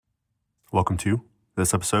Welcome to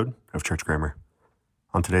this episode of Church Grammar.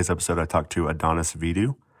 On today's episode, I talked to Adonis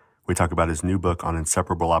Vidu. We talk about his new book on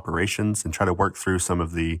inseparable operations and try to work through some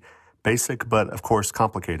of the basic, but of course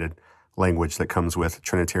complicated language that comes with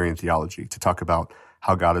Trinitarian theology to talk about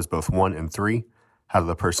how God is both one and three, how do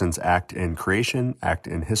the persons act in creation, act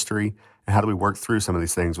in history, and how do we work through some of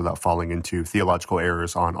these things without falling into theological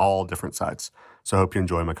errors on all different sides. So I hope you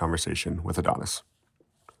enjoy my conversation with Adonis.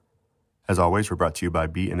 As always, we're brought to you by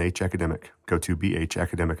B&H Academic. Go to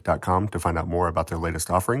bhacademic.com to find out more about their latest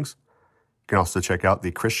offerings. You can also check out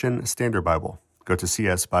the Christian Standard Bible. Go to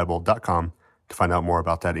csbible.com to find out more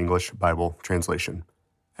about that English Bible translation.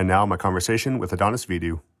 And now my conversation with Adonis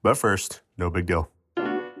Vidu. But first, no big deal.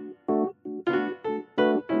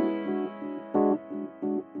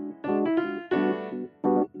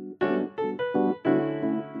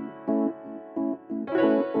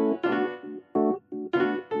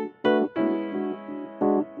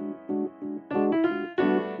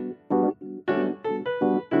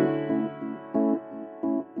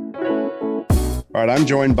 All right, I'm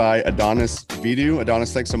joined by Adonis Vidu.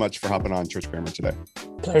 Adonis, thanks so much for hopping on Church Grammar today.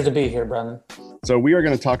 Pleasure to be here, Brandon. So we are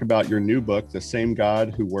going to talk about your new book, The Same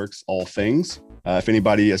God Who Works All Things. If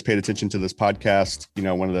anybody has paid attention to this podcast, you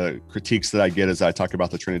know, one of the critiques that I get is I talk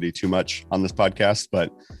about the Trinity too much on this podcast.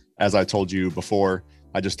 But as I told you before,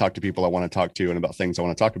 I just talk to people I want to talk to and about things I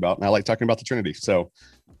want to talk about. And I like talking about the Trinity. So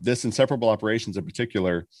this inseparable operations in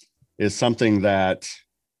particular is something that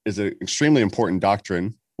is an extremely important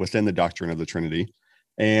doctrine within the doctrine of the Trinity.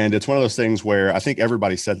 And it's one of those things where I think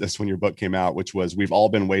everybody said this when your book came out, which was we've all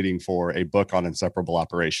been waiting for a book on inseparable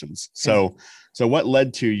operations. So what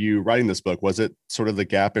led to you writing this book? Was it sort of the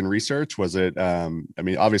gap in research? Was it,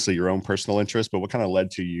 obviously your own personal interest, but what kind of led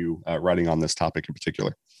to you writing on this topic in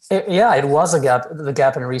particular? It was the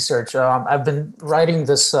gap in research. I've been writing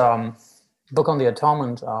this book on the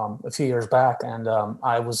atonement a few years back, and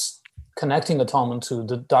I was connecting atonement to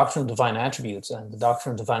the doctrine of divine attributes and the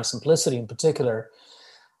doctrine of divine simplicity in particular.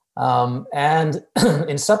 And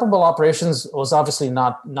inseparable operations was obviously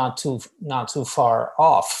not too far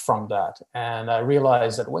off from that. And I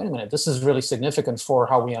realized that, wait a minute, this is really significant for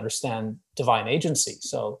how we understand divine agency.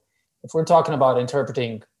 So if we're talking about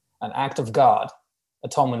interpreting an act of God,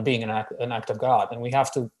 atonement being an act of God, then we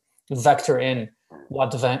have to vector in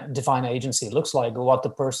what divine agency looks like, how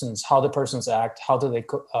the persons act, how do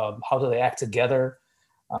they act together,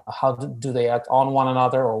 how do they act on one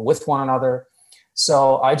another or with one another.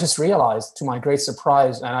 So I just realized, to my great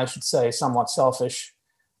surprise, and I should say somewhat selfish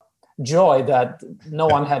joy, that no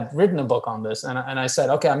one had written a book on this. And I said,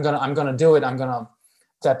 okay, I'm gonna do it. I'm gonna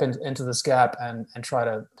step into this gap and try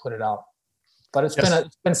to put it out. But it's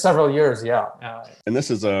been several years, yeah. And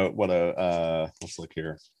this is let's look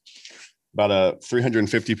here, about a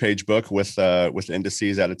 350-page book with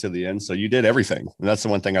indices added to the end. So you did everything, and that's the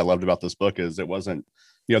one thing I loved about this book is it wasn't.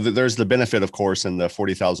 You know, there's the benefit, of course, in the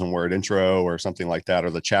 40,000 word intro or something like that,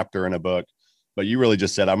 or the chapter in a book. But you really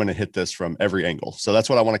just said, I'm going to hit this from every angle. So that's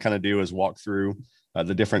what I want to kind of do is walk through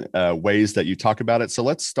the different ways that you talk about it. So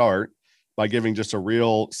let's start by giving just a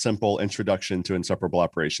real simple introduction to inseparable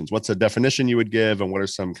operations. What's a definition you would give, and what are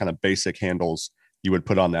some kind of basic handles you would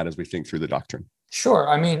put on that as we think through the doctrine? Sure.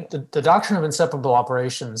 I mean, the doctrine of inseparable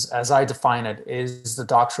operations, as I define it, is the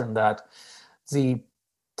doctrine that the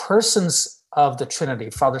persons of the Trinity,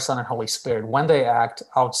 Father, Son, and Holy Spirit, when they act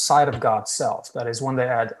outside of God's self, that is, when they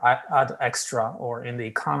add extra or in the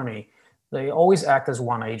economy, they always act as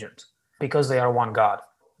one agent because they are one God.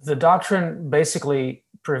 The doctrine basically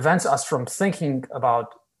prevents us from thinking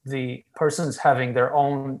about the persons having their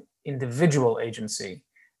own individual agency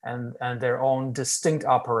and their own distinct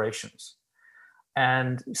operations.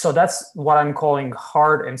 And so that's what I'm calling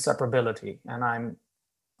hard inseparability. And I'm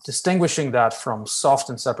distinguishing that from soft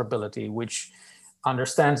inseparability, which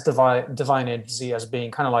understands divine agency as being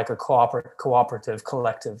kind of like a cooperative,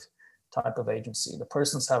 collective type of agency. The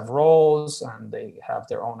persons have roles and they have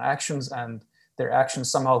their own actions, and their actions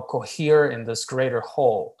somehow cohere in this greater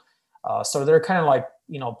whole. So they're kind of like,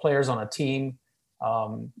 players on a team,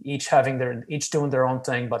 each doing their own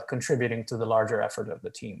thing, but contributing to the larger effort of the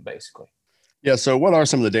team, basically. Yeah. So what are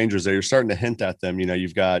some of the dangers there? You're starting to hint at them.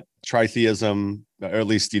 You've got tritheism, or at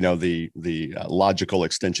least, the logical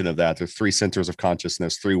extension of that. There's three centers of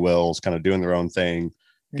consciousness, three wills, kind of doing their own thing,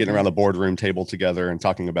 getting around the boardroom table together and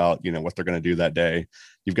talking about, what they're going to do that day.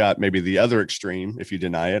 You've got maybe the other extreme, if you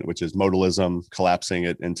deny it, which is modalism, collapsing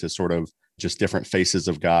it into sort of just different faces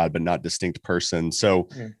of God, but not distinct persons. So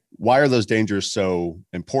why are those dangers so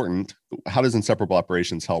important? How does inseparable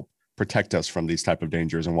operations help protect us from these type of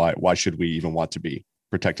dangers, and why should we even want to be?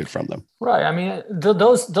 protected from them. Right. I mean,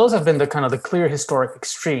 those have been the kind of the clear historic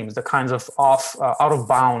extremes, the kinds of out of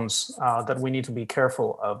bounds that we need to be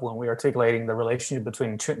careful of when we are articulating the relationship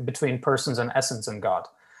between persons and essence and God.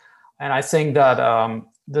 And I think that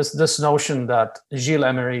this notion that Gilles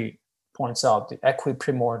Emery points out, the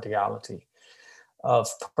equiprimordiality of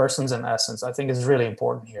persons and essence, I think is really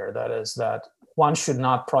important here. That is that one should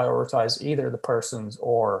not prioritize either the persons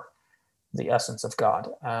or the essence of God.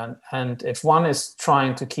 And if one is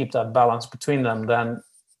trying to keep that balance between them, then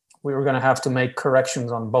we were going to have to make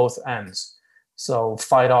corrections on both ends. So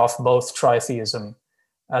fight off both tritheism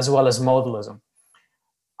as well as modalism.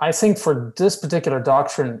 I think for this particular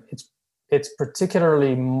doctrine, it's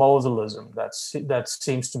particularly modalism that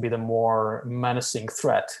seems to be the more menacing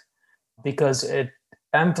threat, because it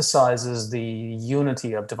emphasizes the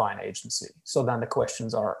unity of divine agency. So then the question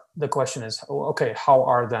is, okay, how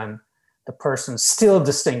are then the persons still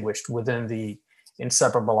distinguished within the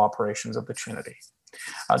inseparable operations of the Trinity?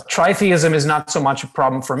 Tritheism is not so much a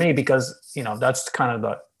problem for me, because that's kind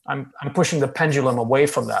of I'm pushing the pendulum away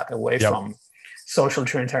from that, away from social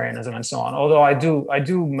Trinitarianism and so on. Although I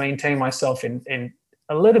do maintain myself in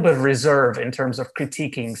a little bit of reserve in terms of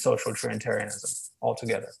critiquing social Trinitarianism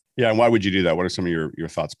altogether. Yeah, and why would you do that? What are some of your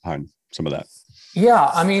thoughts behind some of that?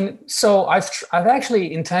 Yeah, I mean, so I've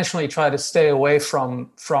actually intentionally tried to stay away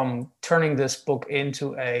from turning this book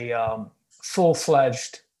into a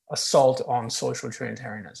full-fledged assault on social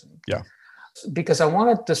Trinitarianism. Yeah, because I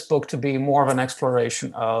wanted this book to be more of an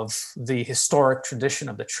exploration of the historic tradition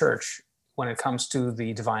of the Church when it comes to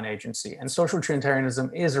the divine agency. And social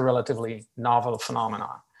Trinitarianism is a relatively novel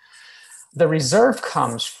phenomenon. The reserve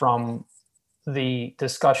comes from the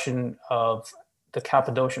discussion of the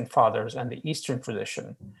Cappadocian Fathers and the Eastern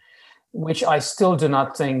tradition, which I still do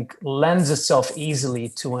not think lends itself easily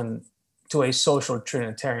to a social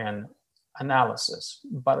Trinitarian analysis.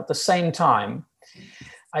 But at the same time,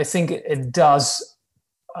 I think it does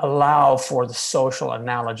allow for the social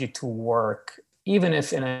analogy to work, even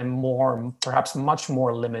if in a perhaps much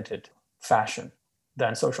more limited fashion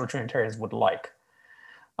than social Trinitarians would like.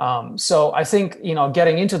 So I think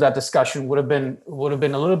getting into that discussion would have been a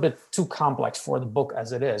little bit too complex for the book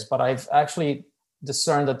as it is. But I've actually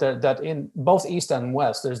discerned that in both East and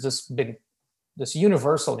West, there's this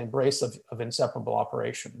universal embrace of inseparable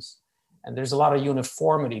operations, and there's a lot of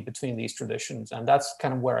uniformity between these traditions, and that's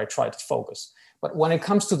kind of where I try to focus. But when it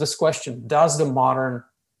comes to this question, does the modern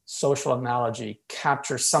social analogy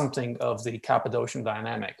capture something of the Cappadocian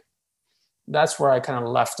dynamic? That's where I kind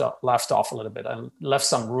of left off a little bit. I left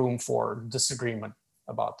some room for disagreement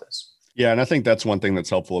about this. Yeah, and I think that's one thing that's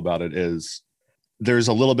helpful about it is there's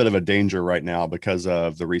a little bit of a danger right now because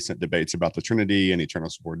of the recent debates about the Trinity and eternal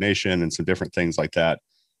subordination and some different things like that,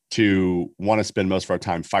 to want to spend most of our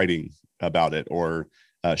time fighting about it or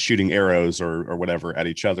shooting arrows or whatever at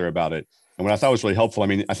each other about it. And what I thought was really helpful, I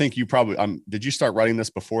mean, I think you probably, did you start writing this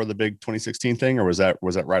before the big 2016 thing, or was that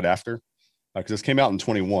right after? Because this came out in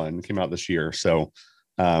 21, came out this year. So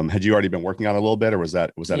had you already been working on it a little bit, or was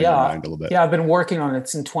that in your mind a little bit? Yeah, I've been working on it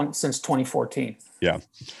since 2014. Yeah.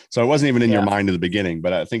 So it wasn't even in your mind in the beginning,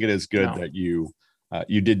 but I think it is good that you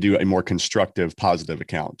did do a more constructive, positive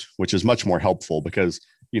account, which is much more helpful because,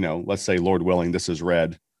 let's say, Lord willing, this is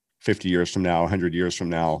read 50 years from now, 100 years from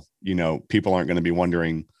now, people aren't going to be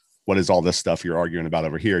wondering, what is all this stuff you're arguing about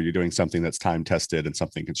over here? You're doing something that's time tested and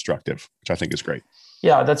something constructive, which I think is great.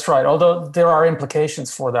 Yeah, that's right. Although there are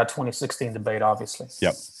implications for that 2016 debate, obviously.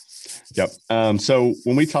 Yep. So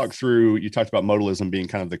when we talk through, you talked about modalism being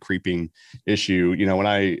kind of the creeping issue. When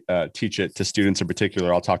I teach it to students in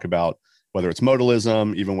particular, I'll talk about whether it's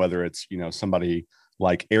modalism, even whether it's, somebody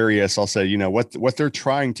like Arius. I'll say, what they're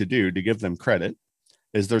trying to do, to give them credit,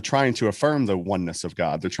 is they're trying to affirm the oneness of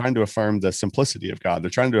God. They're trying to affirm the simplicity of God. They're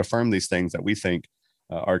trying to affirm these things that we think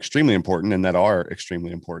are extremely important and that are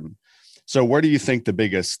extremely important. So where do you think the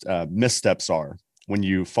biggest missteps are when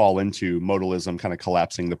you fall into modalism, kind of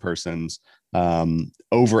collapsing the persons,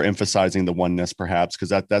 overemphasizing the oneness, perhaps? Because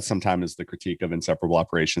that sometimes is the critique of inseparable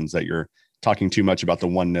operations, that you're talking too much about the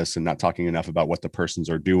oneness and not talking enough about what the persons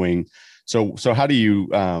are doing. So how do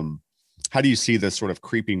you see this sort of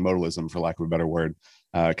creeping modalism, for lack of a better word,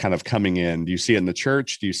 kind of coming in? Do you see it in the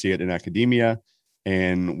church? Do you see it in academia?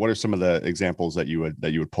 And what are some of the examples that you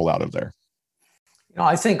would pull out of there?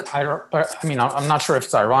 I think I'm not sure if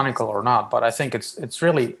it's ironical or not, but I think it's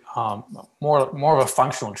really more of a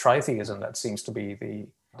functional tritheism that seems to be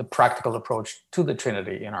the practical approach to the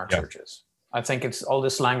Trinity in our churches. I think it's all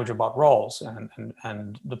this language about roles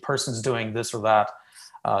and the person's doing this or that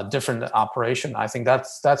different operation. I think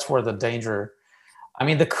that's where the danger,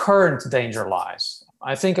 the current danger lies.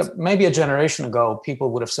 I think maybe a generation ago,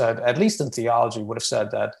 people would have said, at least in theology, would have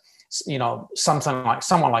said that,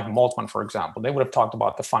 someone like Moltmann, for example, they would have talked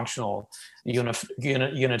about the functional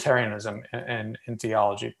Unitarianism in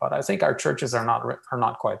theology. But I think our churches are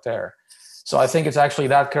not quite there. So I think it's actually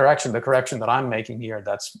that correction, the correction that I'm making here,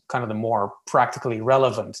 that's kind of the more practically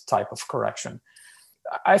relevant type of correction.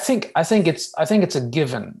 I think it's a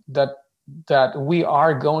given that we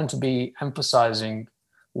are going to be emphasizing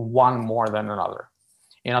one more than another.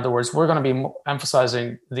 In other words, we're going to be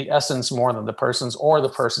emphasizing the essence more than the persons, or the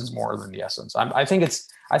persons more than the essence. I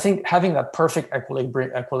think having that perfect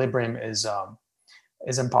equilibrium is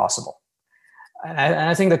impossible. And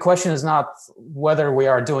I think the question is not whether we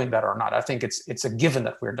are doing that or not. I think it's a given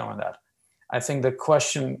that we're doing that. I think the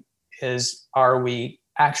question is, are we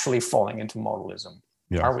actually falling into modalism?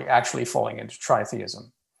 Yeah. Are we actually falling into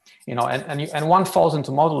tritheism? And one falls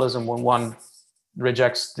into modalism when one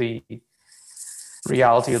rejects the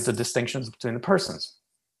reality of the distinctions between the persons.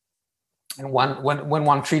 And when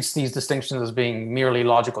one treats these distinctions as being merely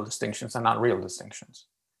logical distinctions and not real distinctions.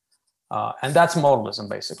 And that's modalism,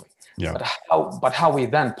 basically. Yeah. But how we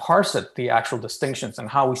then parse it, the actual distinctions, and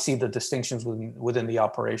how we see the distinctions within the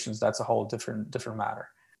operations, that's a whole different matter.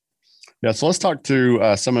 Yeah, so let's talk through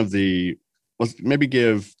let's maybe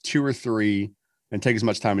give 2 or 3, and take as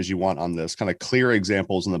much time as you want on this, kind of clear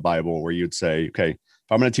examples in the Bible where you'd say, okay,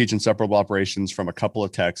 if I'm going to teach inseparable operations from a couple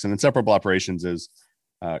of texts, and inseparable operations is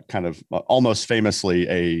kind of almost famously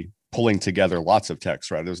a pulling together lots of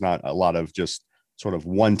texts, right? There's not a lot of just sort of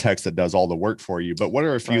one text that does all the work for you, but what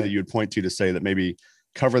are a few that you would point to say that maybe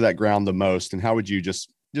cover that ground the most? And how would you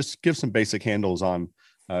just give some basic handles on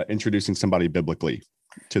introducing somebody biblically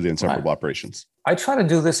to the inseparable operations? I try to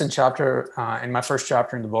do this in my first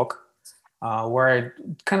chapter in the book, where I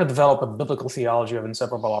kind of develop a biblical theology of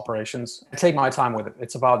inseparable operations. I take my time with it.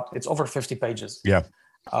 It's over 50 pages. Yeah.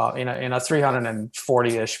 In a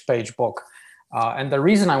 340-ish page book. And the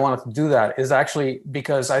reason I wanted to do that is actually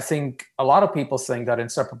because I think a lot of people think that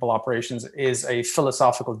inseparable operations is a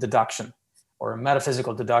philosophical deduction or a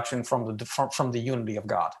metaphysical deduction from the unity of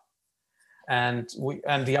God. And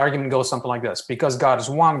the argument goes something like this: because God is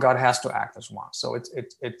one, God has to act as one. So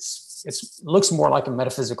it looks more like a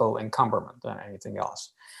metaphysical encumberment than anything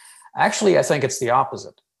else. Actually, I think it's the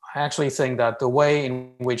opposite. I actually think that the way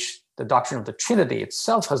in which the doctrine of the Trinity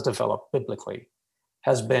itself has developed biblically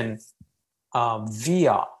has been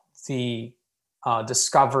via the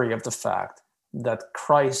discovery of the fact that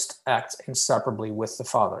Christ acts inseparably with the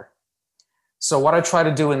Father. So what I try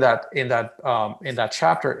to do in that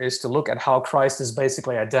chapter is to look at how Christ is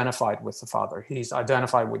basically identified with the Father. He's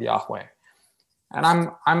identified with Yahweh, and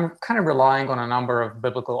I'm kind of relying on a number of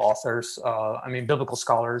biblical authors. Biblical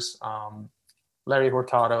scholars, Larry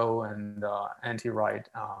Hurtado and N.T. Wright,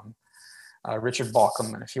 Richard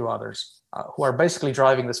Bauckham, and a few others, who are basically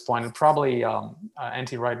driving this point, and probably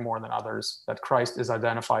N.T. Wright more than others, that Christ is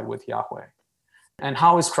identified with Yahweh. And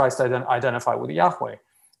how is Christ identified with Yahweh?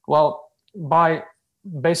 Well, by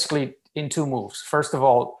basically in 2 moves. First of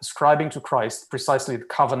all, ascribing to Christ precisely the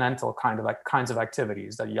covenantal kinds of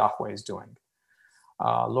activities that Yahweh is doing.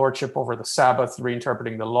 Lordship over the Sabbath,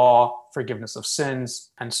 reinterpreting the law, forgiveness of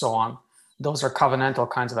sins, and so on. Those are covenantal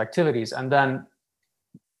kinds of activities.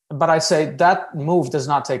 But I say that move does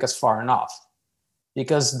not take us far enough,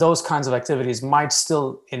 because those kinds of activities might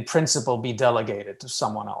still, in principle, be delegated to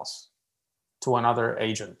someone else, to another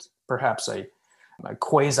agent, perhaps a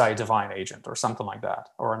quasi-divine agent or something like that,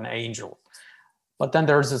 or an angel. But then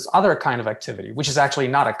there's this other kind of activity, which is actually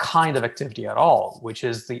not a kind of activity at all, which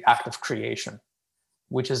is the act of creation,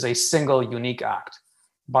 which is a single, unique act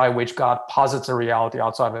by which God posits a reality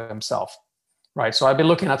outside of himself. Right, so I've been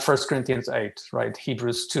looking at 1 Corinthians 8, right,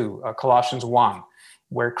 Hebrews 2, Colossians 1,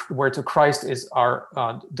 where to Christ is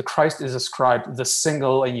the Christ is ascribed the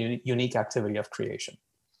single and unique activity of creation,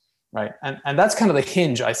 right, and that's kind of the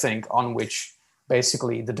hinge, I think, on which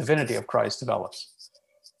basically the divinity of Christ develops.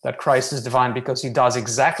 That Christ is divine because he does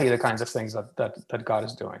exactly the kinds of things that God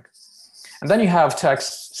is doing. And then you have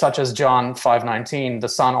texts such as John 5:19, the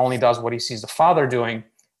Son only does what he sees the Father doing,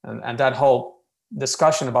 and that whole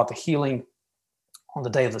discussion about the healing on the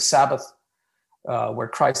day of the Sabbath, where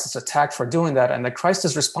Christ is attacked for doing that, and that Christ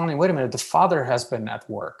is responding, wait a minute, the Father has been at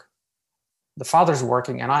work. The Father's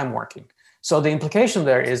working and I'm working. So the implication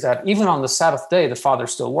there is that even on the Sabbath day, the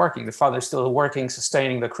Father's still working. The Father's still working,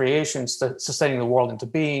 sustaining the creation, sustaining the world into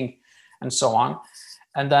being, and so on.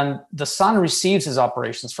 And then the Son receives his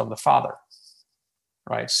operations from the Father,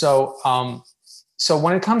 right? So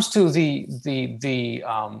when it comes to the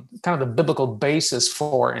kind of the biblical basis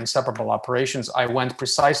for inseparable operations, I went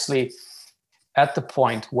precisely at the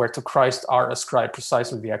point where to Christ are ascribed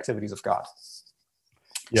precisely the activities of God.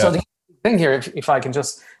 Yeah. So the thing here, if I can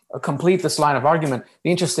just complete this line of argument,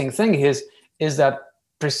 the interesting thing is that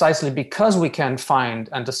precisely because we can find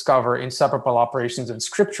and discover inseparable operations in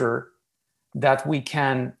Scripture, that we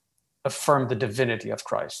can affirm the divinity of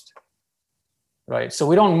Christ, right? So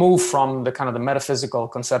we don't move from the kind of the metaphysical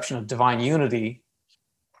conception of divine unity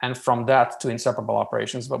and from that to inseparable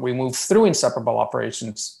operations, but we move through inseparable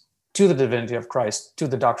operations to the divinity of Christ, to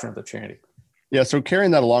the doctrine of the Trinity. Yeah, so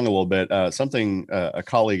carrying that along a little bit, something a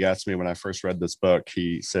colleague asked me when I first read this book.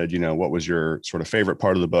 He said, what was your sort of favorite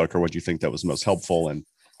part of the book, or what do you think that was most helpful? And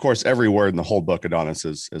of course, every word in the whole book, Adonis,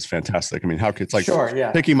 is fantastic. I mean, it's like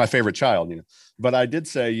picking my favorite child, But I did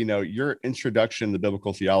say, your introduction to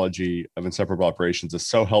biblical theology of inseparable operations is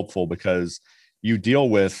so helpful because you deal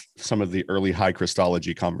with some of the early high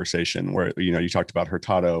Christology conversation where, you talked about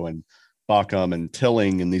Hurtado and Bauckham and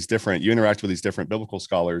Tilling and you interact with these different biblical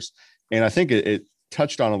scholars. And I think it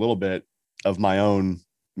touched on a little bit of my own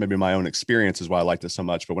experience is why I liked it so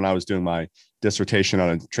much. But when I was doing my dissertation on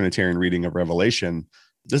a Trinitarian reading of Revelation,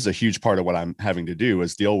 this is a huge part of what I'm having to do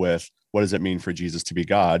is deal with what does it mean for Jesus to be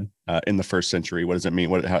God in the first century? What does it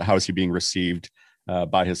mean? How is he being received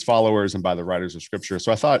by his followers and by the writers of Scripture?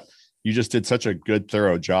 So I thought you just did such a good,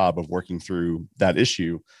 thorough job of working through that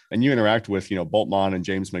issue. And you interact with, Bultmann and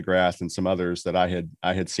James McGrath and some others that I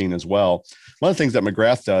had seen as well. One of the things that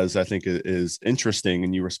McGrath does, I think, is interesting,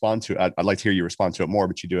 and you respond to it. I'd like to hear you respond to it more,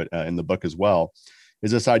 but you do it in the book as well, is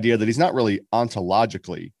this idea that he's not really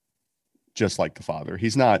ontologically just like the Father.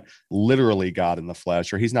 He's not literally God in the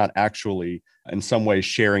flesh, or he's not actually in some way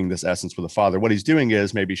sharing this essence with the Father. What he's doing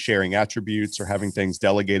is maybe sharing attributes or having things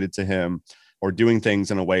delegated to him, or doing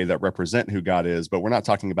things in a way that represent who God is, but we're not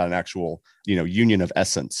talking about an actual, union of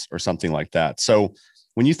essence or something like that. So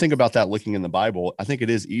when you think about that looking in the Bible, I think it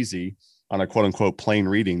is easy on a quote unquote plain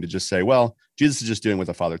reading to just say, well, Jesus is just doing what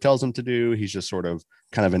the Father tells him to do. He's just sort of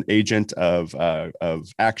kind of an agent of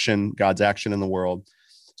action, God's action in the world.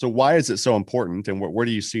 So why is it so important? And where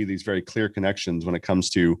do you see these very clear connections when it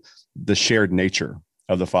comes to the shared nature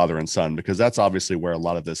of the Father and Son? Because that's obviously where a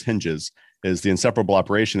lot of this hinges, is the inseparable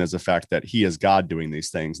operation is the fact that he is God doing these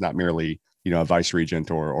things, not merely, a vice regent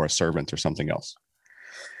or a servant or something else.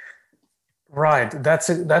 Right. That's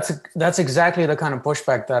exactly the kind of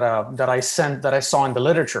pushback that I saw in the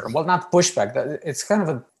literature. Well, not pushback. It's kind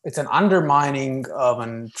of it's an undermining of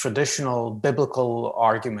a traditional biblical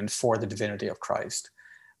argument for the divinity of Christ.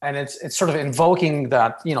 And it's sort of invoking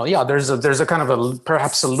that, there's a kind of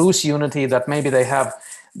perhaps a loose unity that maybe they have,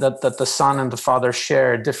 that the Son and the Father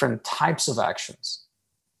share different types of actions.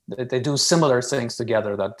 They do similar things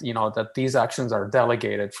together, that, that these actions are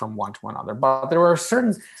delegated from one to another. But there were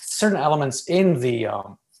certain elements in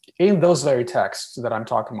those very texts that I'm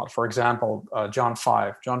talking about. For example, John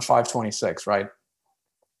 5:26, right?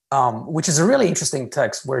 Which is a really interesting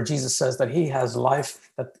text where Jesus says that he has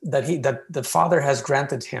life, that the Father has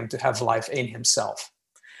granted him to have life in himself.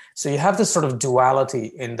 So you have this sort of duality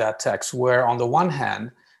in that text where on the one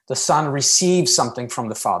hand, the Son receives something from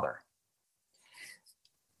the Father.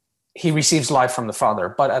 He receives life from the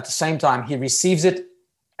Father, but at the same time, he receives it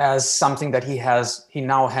as something that he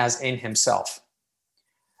now has in himself.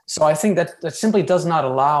 So I think that simply does not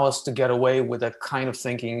allow us to get away with a kind of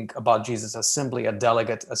thinking about Jesus as simply a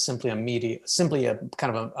delegate, as simply a mediator, simply a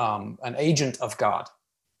kind of an agent of God,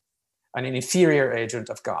 an inferior agent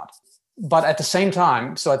of God. But at the same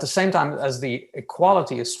time as the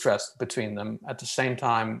equality is stressed between them, at the same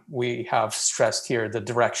time, we have stressed here the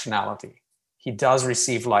directionality. He does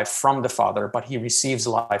receive life from the Father, but he receives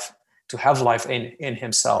life to have life in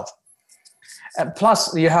himself. And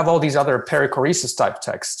plus, you have all these other perichoresis type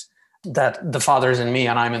texts that the Father is in me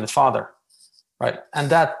and I'm in the Father, right? And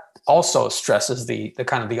that also stresses the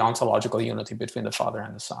kind of the ontological unity between the Father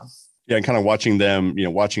and the Son. Yeah, and kind of watching them,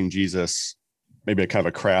 watching Jesus, maybe a kind of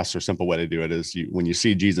a crass or simple way to do it is when you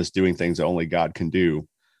see Jesus doing things that only God can do,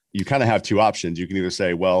 you kind of have two options. You can either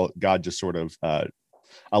say, well, God just sort of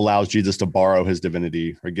allows Jesus to borrow his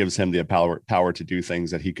divinity or gives him the power to do things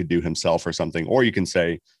that he could do himself or something. Or you can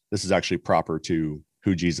say, this is actually proper to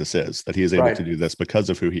who Jesus is, that he is able to do this because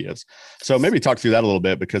of who he is. So maybe talk through that a little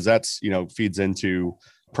bit, because that's, feeds into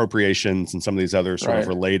appropriations and some of these other sort of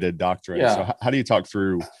related doctrines. Yeah. So how do you talk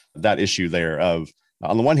through that issue there of,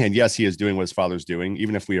 on the one hand, yes, he is doing what his Father's doing,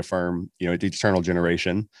 even if we affirm, the eternal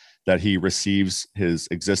generation, that he receives his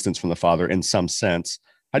existence from the Father in some sense.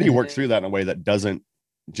 How do you work through that in a way that doesn't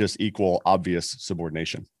just equal obvious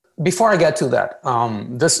subordination? Before I get to that,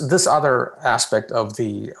 this other aspect of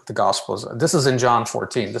the Gospels, this is in John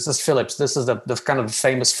 14. This is Philip's. This is the kind of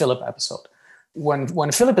famous Philip episode.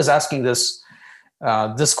 When Philip is asking this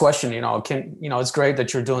this question, it's great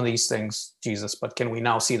that you're doing these things, Jesus, but can we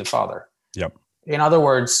now see the Father? Yep. In other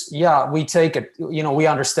words, yeah, we take it, we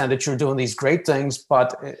understand that you're doing these great things,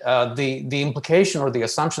 but the implication or the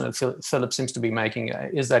assumption that Philip seems to be making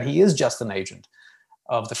is that he is just an agent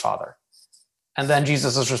of the Father. And then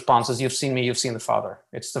Jesus' response is, you've seen me, you've seen the Father.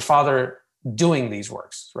 It's the Father doing these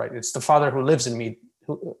works, right? It's the Father who lives in me,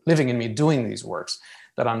 living in me, doing these works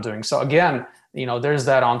that I'm doing. So again, there's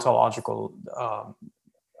that ontological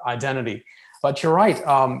identity. But you're right.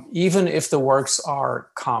 Even if the works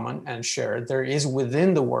are common and shared, there is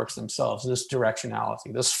within the works themselves this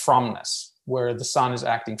directionality, this fromness, where the Son is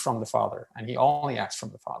acting from the Father, and he only acts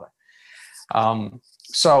from the Father.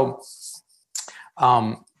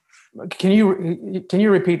 Can you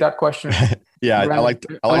repeat that question? Yeah, I like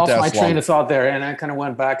to lost ask my train of thought there, and I kind of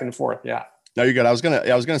went back and forth. Yeah. No, you're good. I was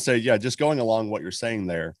gonna say, yeah, just going along what you're saying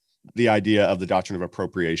there, the idea of the doctrine of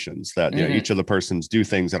appropriations, that each of the persons do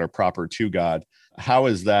things that are proper to God. How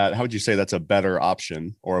would you say that's a better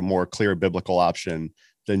option or a more clear biblical option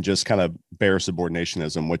than just kind of bare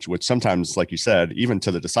subordinationism, which sometimes, like you said, even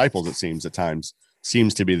to the disciples, it seems at times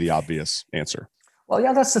seems to be the obvious answer. Well,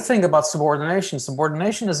 yeah, that's the thing about subordination.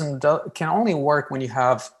 Subordinationism can only work when you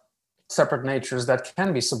have separate natures that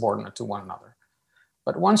can be subordinate to one another.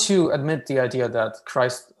 But once you admit the idea that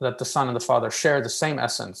that the Son and the Father share the same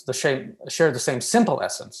essence, share the same simple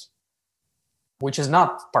essence, which is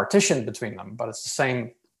not partitioned between them, but it's the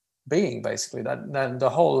same being, basically, then the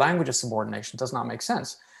whole language of subordination does not make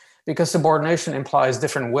sense, because subordination implies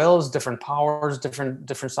different wills, different powers, different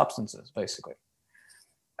substances, basically.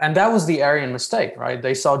 And that was the Arian mistake, right?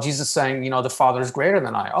 They saw Jesus saying, the Father is greater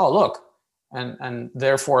than I. Oh, look, and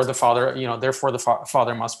therefore the Father,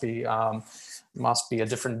 Father must be a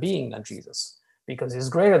different being than Jesus, because he's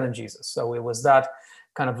greater than Jesus. So it was that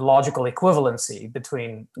kind of logical equivalency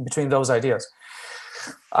between those ideas.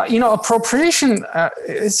 Appropriation.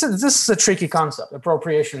 This is a tricky concept,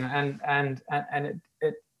 appropriation, and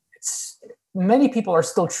it's many people are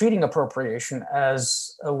still treating appropriation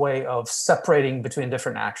as a way of separating between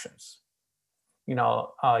different actions.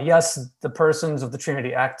 Yes, the persons of the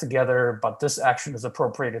Trinity act together, but this action is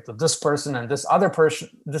appropriated to this person, and this other person,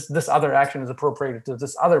 this other action is appropriated to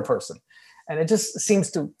this other person. And it just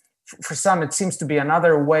seems to, for some, it seems to be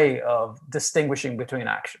another way of distinguishing between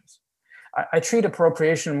actions. I treat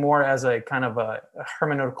appropriation more as a kind of a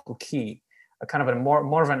hermeneutical key, a kind of a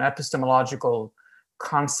more of an epistemological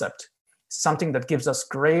concept, something that gives us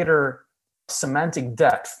greater semantic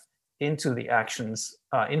depth into the actions,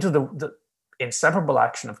 into the inseparable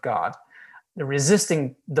action of God,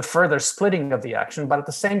 resisting the further splitting of the action, but at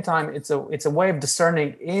the same time, it's a way of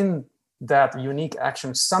discerning in that unique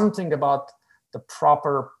action something about the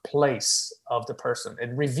proper place of the person.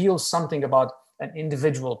 It reveals something about an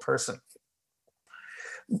individual person,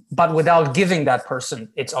 but without giving that person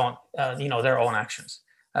its own, their own actions,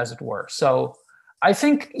 as it were. So I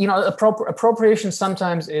think appropriation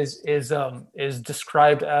sometimes is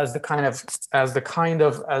described as the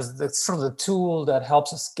sort of the tool that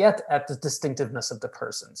helps us get at the distinctiveness of the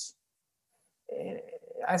persons.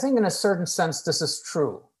 I think in a certain sense this is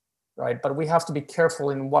true, right? But we have to be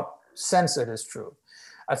careful in what sense it is true.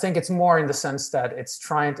 I think it's more in the sense that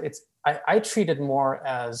I treat it more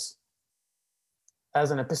as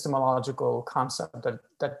an epistemological concept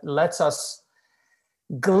that lets us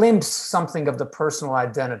glimpse something of the personal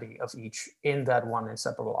identity of each in that one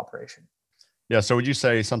inseparable operation. Yeah. So would you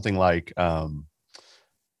say something like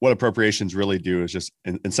what appropriations really do is just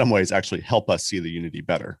in some ways actually help us see the unity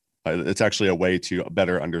better? It's actually a way to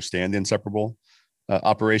better understand inseparable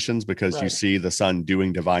operations, because right. You see the Son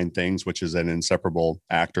doing divine things, which is an inseparable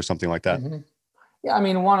act or something like that. Mm-hmm. Yeah. I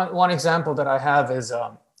mean, one example that I have is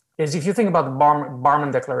if you think about the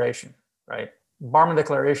Barmen Declaration, right? Barmen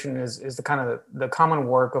Declaration is the kind of the common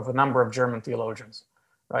work of a number of German theologians,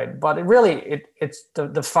 right? But it's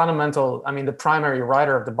the fundamental. I mean, the primary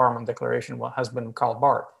writer of the Barmen Declaration has been Karl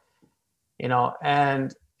Barth,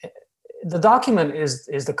 and the document is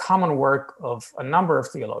the common work of a number of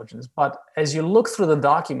theologians. But as you look through the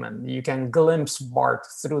document, you can glimpse Barth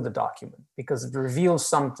through the document, because it reveals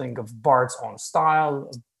something of Barth's own style,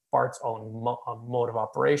 of Barth's own mode of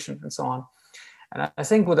operation, and so on. And I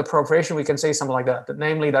think with appropriation, we can say something like that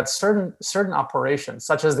namely that certain operations,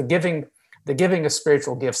 such as the giving of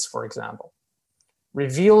spiritual gifts, for example,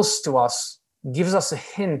 gives us a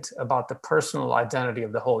hint about the personal identity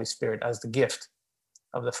of the Holy Spirit as the gift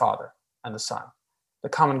of the Father and the Son, the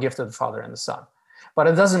common gift of the Father and the Son. But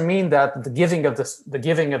it doesn't mean that the giving of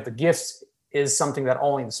the gifts is something that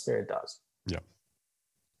only the Spirit does. Yeah.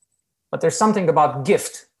 but there's something about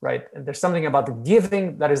gift, right? And there's something about the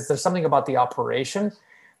giving, that is, there's something about the operation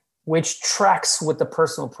which tracks with the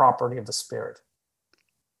personal property of the Spirit.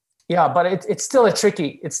 Yeah, but it's still a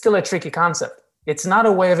tricky concept. It's not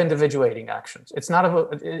a way of individuating actions. It's not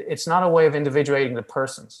a way of individuating the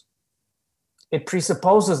persons. It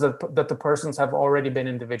presupposes that the persons have already been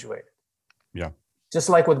individuated. Yeah. Just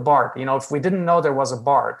like with Barth, if we didn't know there was a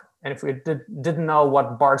Barth, and if we didn't know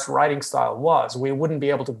what Barth's writing style was, we wouldn't be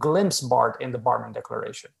able to glimpse Barth in the Barmen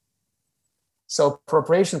Declaration. So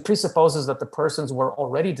appropriation presupposes that the persons were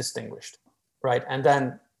already distinguished, right? And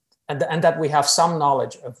that we have some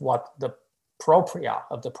knowledge of what the propria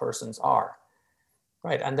of the persons are,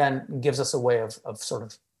 right? And then gives us a way of sort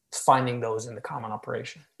of finding those in the common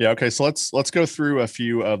operation. Yeah. Okay. So let's go through a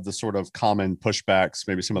few of the sort of common pushbacks,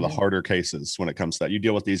 maybe some of the harder cases when it comes to that. You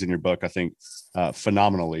deal with these in your book, I think,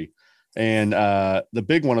 phenomenally. And the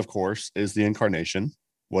big one, of course, is the incarnation.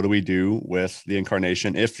 What do we do with the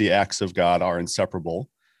incarnation? If the acts of God are inseparable,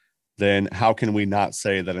 then how can we not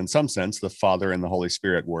say that in some sense the Father and the Holy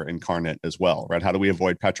Spirit were incarnate as well, right? How do we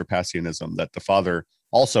avoid patripassianism, that the Father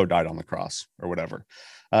also died on the cross or whatever?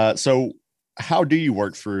 So how do you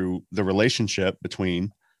work through the relationship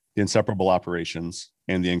between the inseparable operations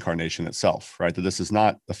and the incarnation itself, right? That this is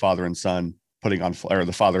not the Father and Son putting on, or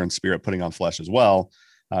the Father and Spirit putting on flesh as well.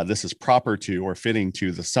 This is proper to or fitting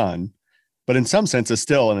to the Son, but in some sense is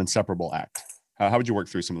still an inseparable act. How would you work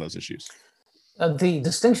through some of those issues? The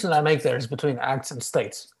distinction that I make there is between acts and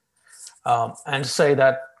states, and say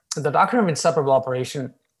that the doctrine of inseparable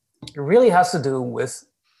operation really has to do with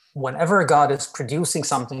whenever God is producing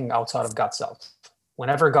something outside of God's self,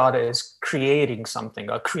 whenever God is creating something,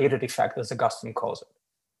 a created effect, as Augustine calls it,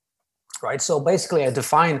 right? So basically, I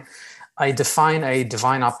define a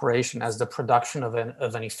divine operation as the production of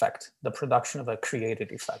an effect, the production of a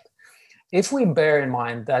created effect. If we bear in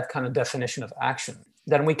mind that kind of definition of action,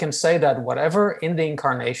 then we can say that whatever in the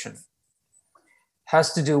incarnation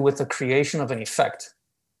has to do with the creation of an effect,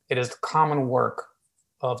 it is the common work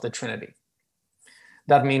of the Trinity.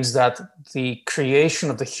 That means that the creation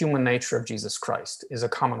of the human nature of Jesus Christ is a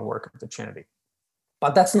common work of the Trinity.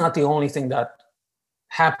 But that's not the only thing that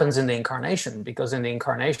happens in the incarnation, because in the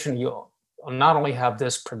incarnation, you not only have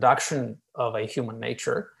this production of a human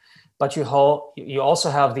nature, but you also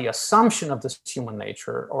have the assumption of this human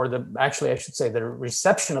nature, or the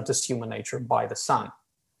reception of this human nature by the Son.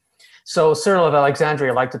 So Cyril of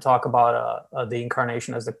Alexandria liked to talk about the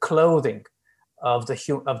incarnation as the clothing of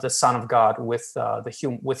the Son of God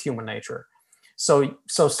with human nature. So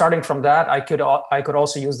starting from that, I could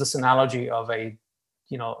also use this analogy of a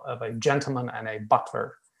gentleman and a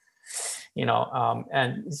butler,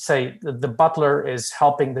 and say the butler is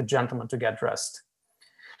helping the gentleman to get dressed,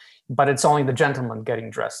 but it's only the gentleman getting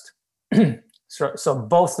dressed. So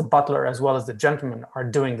both the butler as well as the gentleman are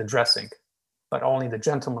doing the dressing, but only the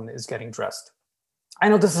gentleman is getting dressed. I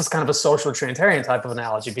know this is kind of a social Trinitarian type of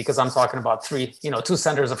analogy because I'm talking about two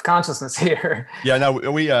centers of consciousness here. Yeah, no,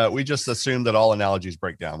 we just assume that all analogies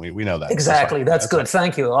break down. We know that. Exactly. That's good.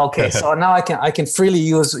 Thank you. Okay, so now I can freely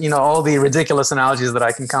use all the ridiculous analogies that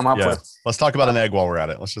I can come up with. Let's talk about an egg while we're at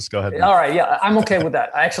it. Let's just go ahead. All right. Yeah, I'm okay with that.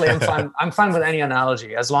 Actually, I'm fine. I'm fine with any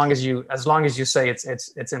analogy as long as you say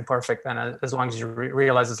it's imperfect and as long as you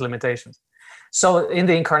realize its limitations. So in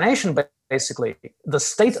the incarnation, basically, the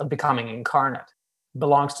state of becoming incarnate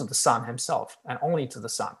belongs to the Son himself and only to the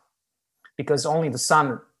Son, because only the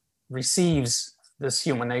Son receives this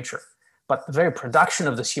human nature. But the very production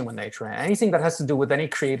of this human nature and anything that has to do with any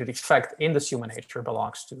created effect in this human nature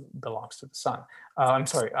belongs to the Son.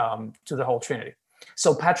 To the whole Trinity.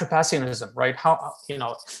 So patripassianism, right?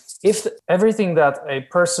 If everything that a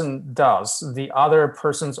person does, the other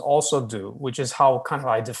persons also do, which is how kind of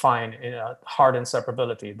I define hard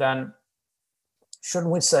inseparability, then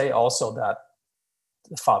shouldn't we say also that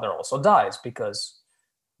the Father also dies, because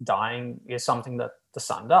dying is something that the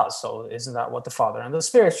Son does. So isn't that what the Father and the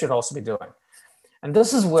Spirit should also be doing? And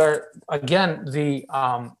this is where, again, the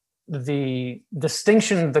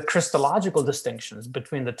distinction, the Christological distinctions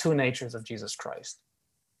between the two natures of Jesus Christ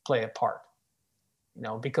play a part.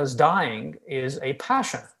 Because dying is a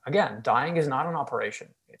passion. Again, dying is not an operation.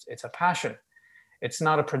 It's a passion. It's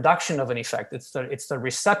not a production of an effect. It's the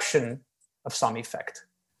reception of some effect,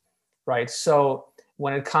 right? So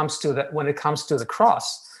when it comes to the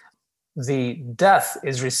cross, the death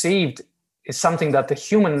is something that the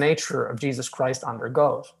human nature of Jesus Christ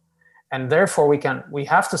undergoes. And therefore we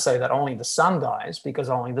have to say that only the Son dies, because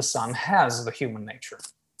only the Son has the human nature,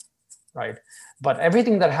 right? But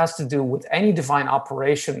everything that has to do with any divine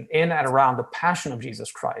operation in and around the passion of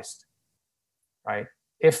Jesus Christ, right?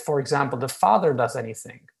 If, for example, the Father does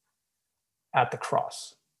anything, at the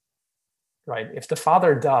cross, right? If the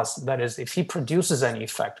Father does, that is, if he produces any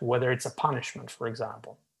effect, whether it's a punishment, for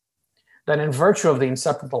example, then in virtue of the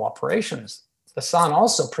inseparable operations, the Son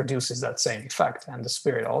also produces that same effect, and the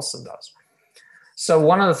Spirit also does. So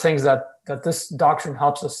one of the things that this doctrine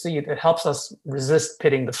helps us see, it helps us resist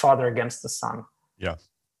pitting the Father against the Son. Yeah.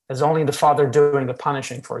 As only the Father doing the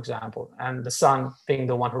punishing, for example, and the Son being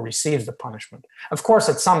the one who receives the punishment. Of course,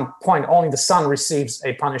 at some point, only the Son receives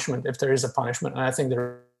a punishment if there is a punishment, and I think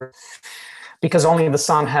because only the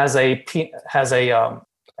Son has a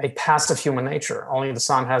passive human nature. Only the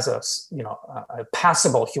Son has a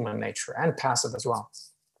passible human nature, and passive as well.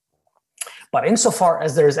 But insofar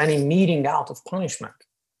as there is any meting out of punishment,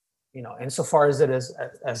 insofar as it is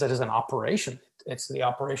an operation, it's the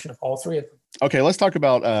operation of all three of them. Okay, let's talk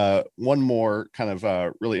about one more kind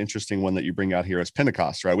of really interesting one that you bring out here is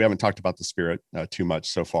Pentecost, right? We haven't talked about the Spirit too much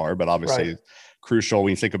so far, but obviously crucial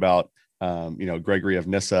when you think about Gregory of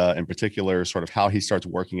Nyssa in particular, sort of how he starts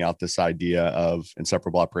working out this idea of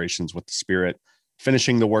inseparable operations with the Spirit,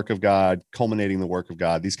 finishing the work of God, culminating the work of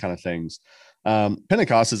God, these kind of things.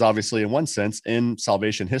 Pentecost is obviously, in one sense, in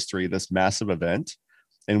salvation history, this massive event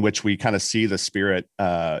in which we kind of see the Spirit,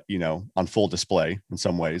 on full display in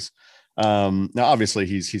some ways. Now, obviously,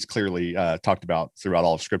 he's clearly talked about throughout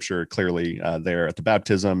all of Scripture, clearly there at the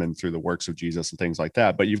baptism and through the works of Jesus and things like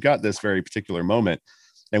that. But you've got this very particular moment.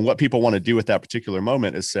 And what people want to do with that particular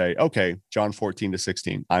moment is say, okay, John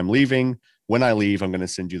 14-16, I'm leaving. When I leave, I'm going to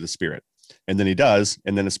send you the Spirit. And then he does.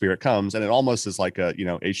 And then the Spirit comes. And it almost is like a,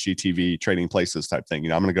 HGTV trading places type thing.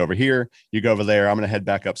 I'm going to go over here. You go over there. I'm going to head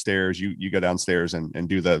back upstairs. You go downstairs and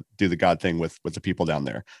do the God thing with the people down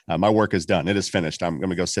there. My work is done. It is finished. I'm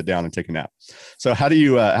going to go sit down and take a nap. So how do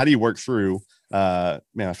you work through, I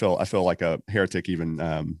feel like a heretic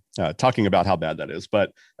even talking about how bad that is,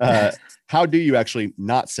 but how do you actually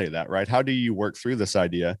not say that, right? How do you work through this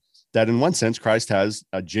idea that in one sense, Christ has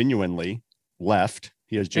genuinely left.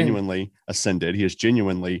 He has genuinely ascended. He has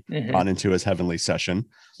genuinely gone into his heavenly session.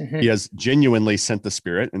 He has genuinely sent the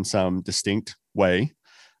Spirit in some distinct way.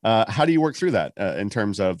 How do you work through that in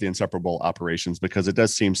terms of the inseparable operations? Because it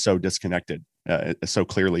does seem so disconnected so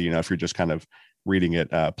clearly, if you're just kind of reading it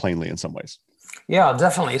plainly in some ways. Yeah,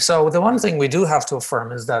 definitely. So the one thing we do have to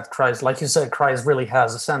affirm is that Christ, like you said, Christ really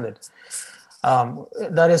has ascended.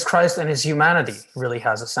 That is, Christ and his humanity really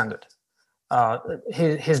has ascended.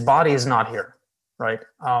 His body is not here. Right.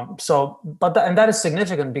 And that is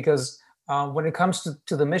significant because when it comes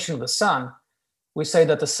to the mission of the Son, we say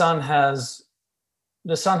that the Son was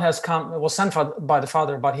sent by the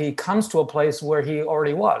Father, but he comes to a place where he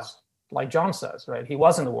already was, like John says, right? He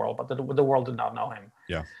was in the world, but the world did not know him.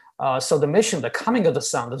 Yeah. So the mission, the coming of the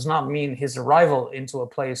Son, does not mean his arrival into a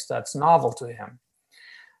place that's novel to him,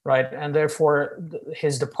 right? And therefore,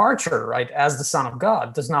 his departure, right, as the Son of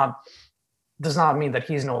God, does not mean that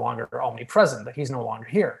he's no longer omnipresent, that he's no longer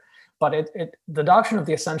here. But the doctrine of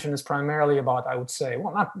the ascension is primarily about, I would say,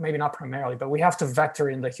 well, maybe not primarily, but we have to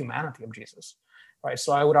vector in the humanity of Jesus, right?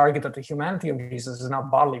 So I would argue that the humanity of Jesus is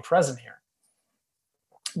not bodily present here.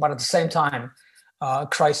 But at the same time,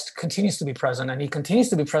 Christ continues to be present, and he continues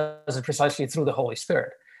to be present precisely through the Holy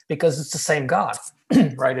Spirit, because it's the same God,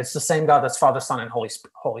 right? It's the same God that's Father, Son, and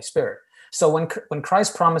Holy Spirit. So when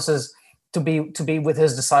Christ promises to be with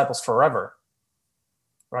his disciples forever,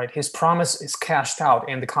 right, his promise is cashed out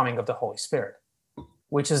in the coming of the Holy Spirit,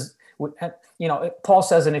 which is, Paul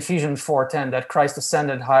says in Ephesians 4:10 that Christ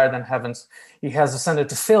ascended higher than heavens. He has ascended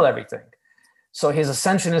to fill everything. So his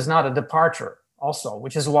ascension is not a departure also,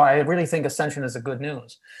 which is why I really think ascension is a good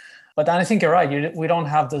news. But I think you're right. We don't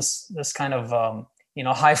have this kind of,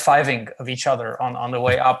 high-fiving of each other on the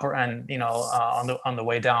way up and, on the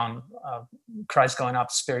way down, Christ going up,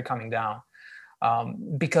 Spirit coming down.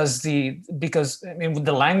 Because the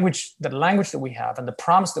language that we have and the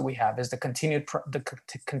promise that we have is the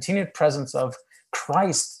continued presence of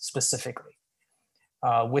Christ specifically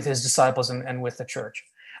with his disciples and with the church.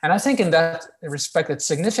 And I think in that respect, it's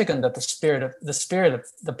significant that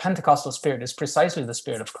the Pentecostal Spirit is precisely the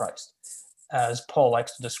Spirit of Christ, as Paul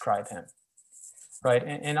likes to describe him. Right.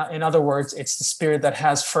 In other words, it's the Spirit that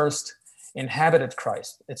has first inhabited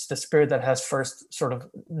Christ. It's the Spirit that has first sort of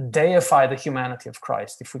deified the humanity of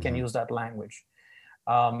Christ, if we can use that language,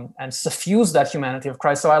 and suffuse that humanity of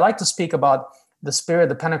Christ. So I like to speak about the Spirit,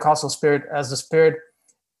 the Pentecostal Spirit, as the Spirit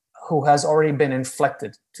who has already been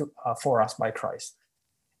inflected for us by Christ.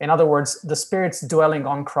 In other words, the Spirit's dwelling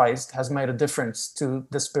on Christ has made a difference to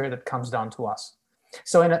the Spirit that comes down to us.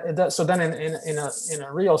 So in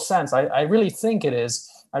a real sense, I really think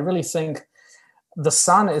the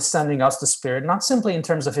Son is sending us the Spirit, not simply in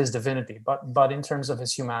terms of his divinity, but in terms of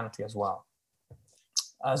his humanity as well.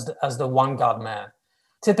 as the one God man.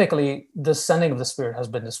 Typically, the sending of the Spirit has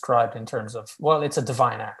been described in terms of, well, it's a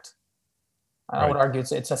divine act. I would argue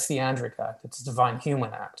it's a theandric act. It's a divine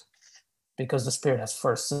human act, because the Spirit has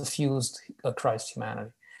first suffused Christ's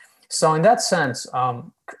humanity. So in that sense,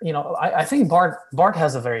 I think Barth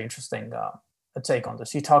has a very interesting take on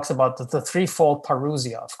this. He talks about the threefold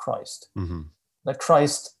parousia of Christ. Mm-hmm. That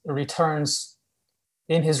Christ returns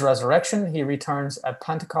in his resurrection, he returns at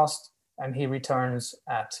Pentecost, and he returns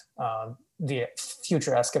at the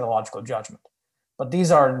future eschatological judgment. But these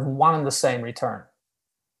are one and the same return,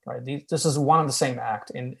 right? This is one and the same act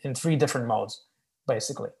in three different modes,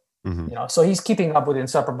 basically. Mm-hmm. So he's keeping up with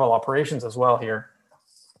inseparable operations as well here.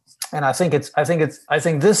 And I think it's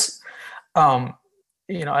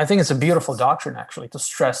a beautiful doctrine, actually, to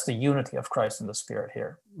stress the unity of Christ and the Spirit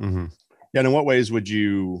here. Mm-hmm. Yeah. And in what ways would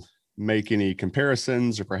you make any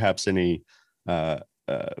comparisons, or perhaps any,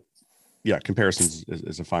 comparisons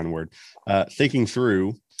is a fine word, thinking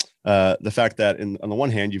through the fact that on the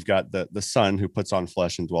one hand, you've got the Son who puts on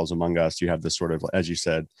flesh and dwells among us. You have this sort of, as you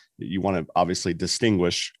said, you want to obviously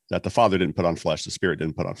distinguish that the Father didn't put on flesh, the Spirit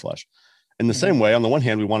didn't put on flesh. In the same way, on the one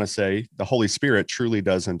hand, we want to say the Holy Spirit truly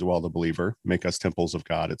does indwell the believer, make us temples of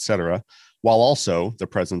God, etc., while also the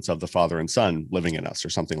presence of the Father and Son living in us, or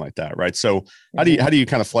something like that, right? So how do you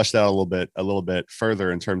kind of flesh that a little bit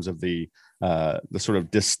further in terms of the sort of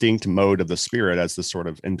distinct mode of the Spirit as the sort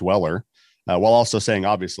of indweller, while also saying,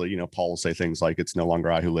 obviously, Paul will say things like, it's no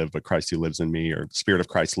longer I who live, but Christ who lives in me, or the Spirit of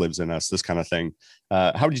Christ lives in us, this kind of thing.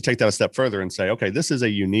 How would you take that a step further and say, okay, this is a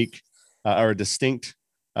unique or a distinct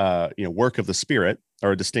work of the Spirit,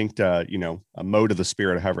 or a distinct, a mode of the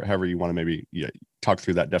Spirit, however you want to maybe talk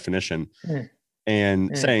through that definition,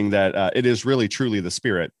 saying that it is really truly the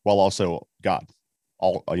Spirit, while also God,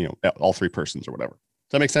 all three persons or whatever.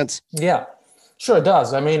 Does that make sense? Yeah, sure it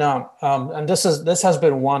does. I mean, and this has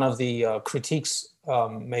been one of the critiques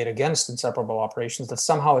made against inseparable operations, that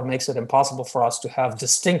somehow it makes it impossible for us to have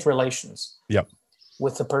distinct relations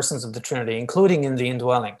with the persons of the Trinity, including in the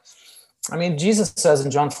indwelling. I mean, Jesus says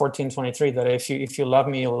in John 14:23 that if you love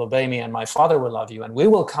me, you will obey me, and my Father will love you, and we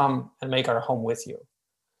will come and make our home with you.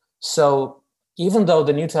 So even though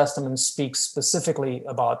the New Testament speaks specifically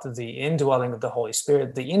about the indwelling of the Holy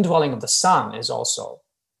Spirit, the indwelling of the Son is also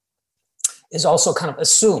kind of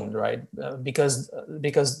assumed, right? Because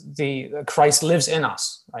the Christ lives in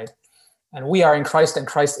us, right? And we are in Christ, and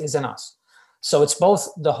Christ is in us. So it's both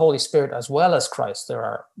the Holy Spirit as well as Christ that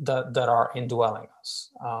are indwelling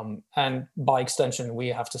us, and by extension, we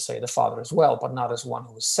have to say the Father as well, but not as one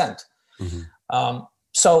who was sent. Mm-hmm.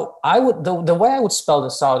 So the way I would spell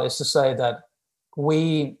this out is to say that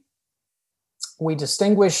we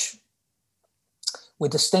distinguish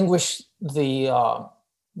the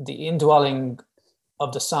indwelling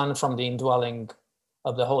of the Son from the indwelling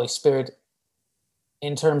of the Holy Spirit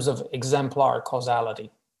in terms of exemplar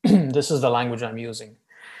causality. This is the language I'm using.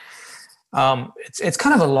 It's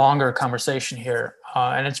kind of a longer conversation here,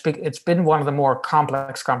 and it's been one of the more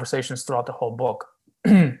complex conversations throughout the whole book.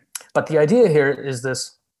 But the idea here is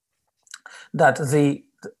this: that the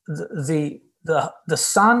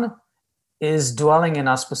Son is dwelling in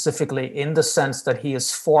us specifically in the sense that he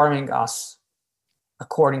is forming us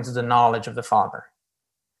according to the knowledge of the Father.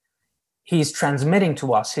 He's transmitting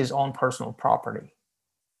to us his own personal property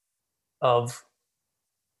of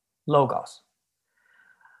Logos.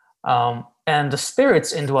 And the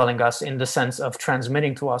Spirit's indwelling us in the sense of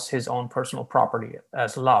transmitting to us his own personal property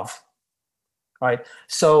as love, right?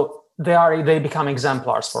 So they become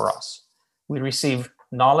exemplars for us. We receive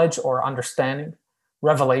knowledge or understanding,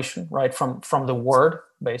 revelation, right, from the Word,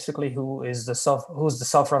 basically, who's the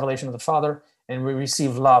self-revelation of the Father, and we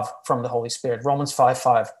receive love from the Holy Spirit. Romans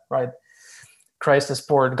 5:5, right?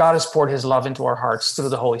 God has poured his love into our hearts through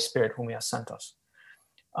the Holy Spirit whom he has sent us.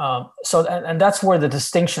 So that's where the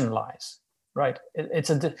distinction lies, right?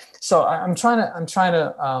 So I'm trying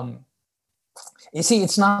to you see,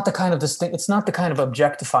 it's not the kind of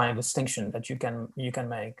objectifying distinction that you can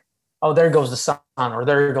make. Oh, there goes the Son, or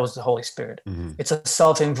there goes the Holy Spirit. Mm-hmm. It's a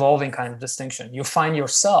self-involving kind of distinction. You find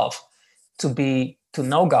yourself to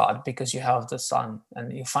know God because you have the Son,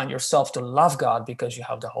 and you find yourself to love God because you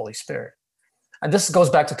have the Holy Spirit. And this goes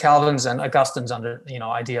back to Calvin's and Augustine's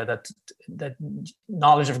idea that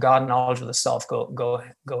knowledge of God and knowledge of the self go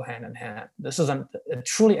hand in hand. This is a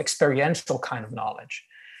truly experiential kind of knowledge.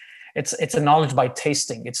 It's a knowledge by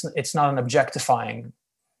tasting. It's not an objectifying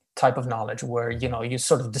type of knowledge where you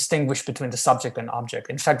sort of distinguish between the subject and object.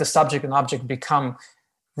 In fact, the subject and object become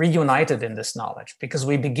reunited in this knowledge because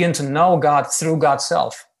we begin to know God through God's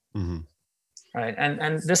self. Mm-hmm. Right.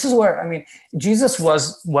 And this is where, I mean, Jesus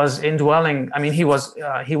was indwelling. I mean, he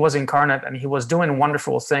was incarnate and he was doing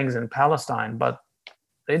wonderful things in Palestine, but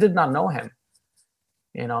they did not know him.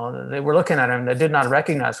 You know, they were looking at him. They did not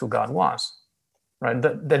recognize who God was. Right.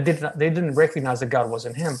 They didn't recognize that God was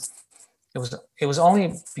in him. It was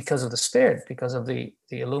only because of the Spirit, because of the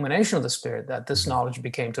illumination of the Spirit, that this knowledge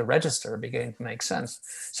began to register, began to make sense.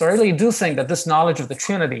 So I really do think that this knowledge of the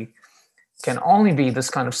Trinity can only be this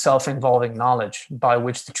kind of self-involving knowledge by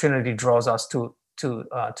which the Trinity draws us to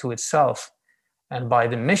itself, and by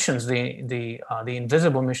the missions, the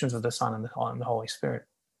invisible missions of the Son and the Holy Spirit.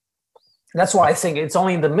 That's why I think it's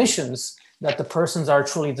only in the missions that the persons are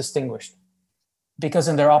truly distinguished, because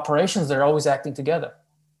in their operations they're always acting together,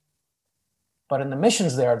 but in the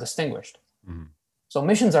missions they are distinguished. Mm-hmm. So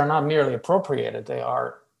missions are not merely appropriated; they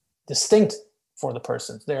are distinct for the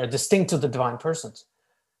persons. They are distinct to the divine persons.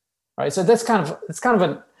 Right, so it's kind of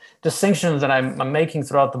a distinction that I'm making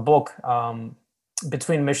throughout the book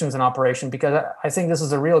between missions and operation, because I think this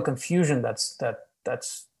is a real confusion. That's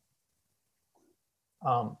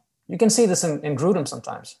you can see this in Grudem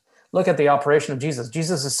sometimes. Look at the operation of Jesus.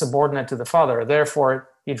 Jesus is subordinate to the Father, therefore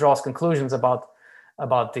he draws conclusions about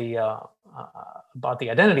the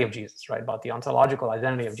identity of Jesus, right? About the ontological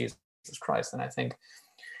identity of Jesus Christ, and I think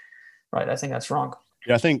that's wrong.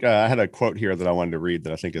 Yeah, I think I had a quote here that I wanted to read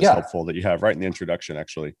that I think is helpful, that you have right in the introduction,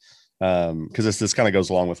 actually, because this kind of goes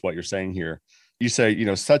along with what you're saying here. You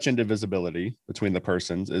say, such indivisibility between the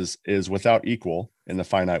persons is without equal in the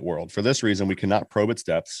finite world. For this reason, we cannot probe its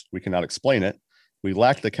depths. We cannot explain it. We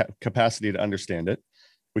lack the capacity to understand it.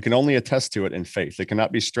 We can only attest to it in faith. It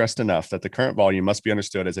cannot be stressed enough that the current volume must be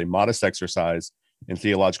understood as a modest exercise in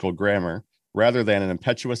theological grammar rather than an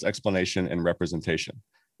impetuous explanation and representation.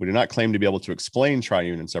 We do not claim to be able to explain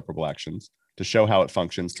triune inseparable actions, to show how it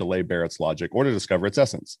functions, to lay bare its logic, or to discover its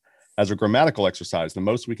essence. As a grammatical exercise, the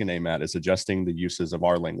most we can aim at is adjusting the uses of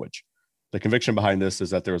our language. The conviction behind this is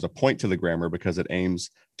that there is a point to the grammar because it aims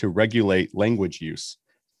to regulate language use,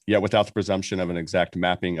 yet without the presumption of an exact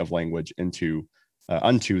mapping of language unto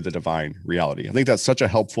the divine reality. I think that's such a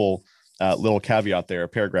helpful little caveat there, a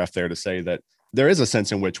paragraph there, to say that there is a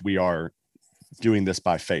sense in which we are doing this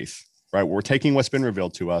by faith. Right, we're taking what's been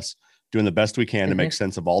revealed to us, doing the best we can to make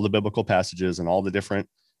sense of all the biblical passages and all the different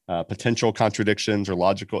potential contradictions or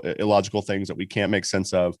illogical things that we can't make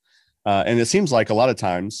sense of. And it seems like a lot of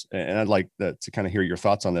times, and I'd like to kind of hear your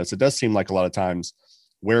thoughts on this, it does seem like a lot of times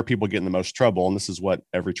where people get in the most trouble, and this is what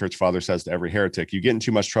every church father says to every heretic, you get in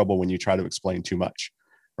too much trouble when you try to explain too much,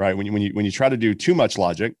 right? When you try to do too much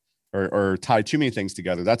logic or tie too many things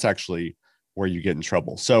together, that's actually where you get in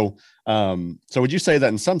trouble. So would you say that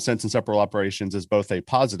in some sense, inseparable operations is both a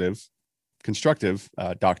positive, constructive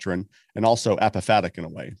doctrine and also apophatic in a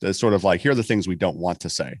way? That's sort of like, here are the things we don't want to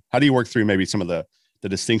say. How do you work through maybe some of the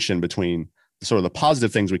distinction between sort of the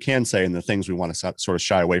positive things we can say and the things we want to sort of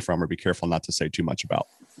shy away from or be careful not to say too much about?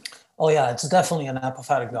 Oh yeah, it's definitely an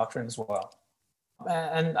apophatic doctrine as well.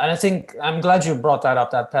 And I think I'm glad you brought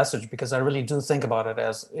that passage, because I really do think about it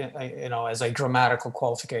as a grammatical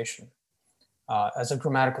qualification. As a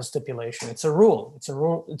grammatical stipulation. It's a rule. It's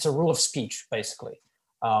a rule of speech, basically.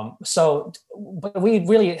 But we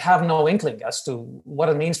really have no inkling as to what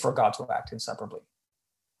it means for God to act inseparably.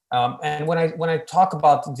 And when I talk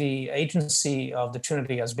about the agency of the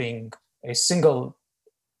Trinity as being a single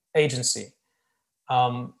agency,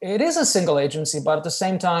 it is a single agency, but at the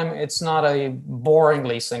same time, it's not a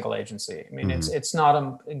boringly single agency. I mean, it's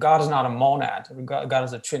not God is not a monad. God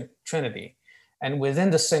is a Trinity. And within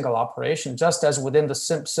the single operation, just as within the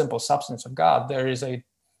simple substance of God, there is a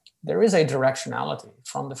directionality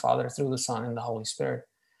from the Father through the Son and the Holy Spirit.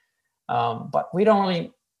 But we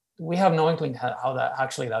have no inkling how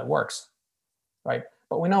that works, right?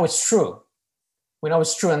 But we know it's true. We know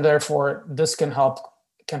it's true, and therefore this can help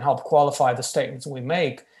qualify the statements we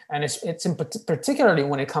make. And it's particularly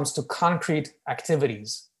when it comes to concrete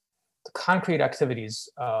activities,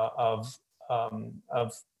 of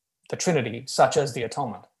the Trinity, such as the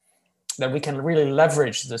atonement, that we can really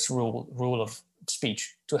leverage this rule of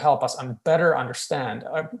speech to help us better understand,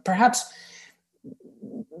 or perhaps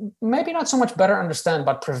maybe not so much better understand,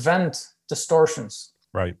 but prevent distortions,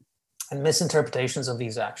 right, and misinterpretations of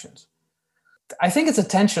these actions. I think it's a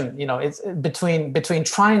tension, it's between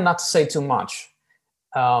trying not to say too much,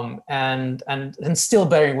 and still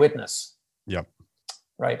bearing witness,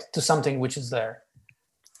 right, to something which is there.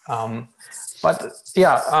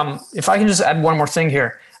 If I can just add one more thing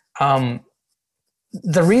here.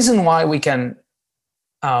 The reason why we can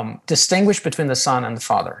distinguish between the Son and the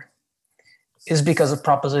Father is because of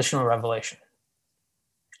propositional revelation.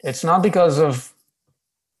 It's not because of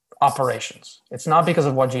operations. It's not because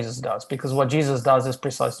of what Jesus does, because what Jesus does is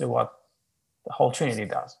precisely what the whole Trinity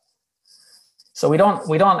does. So we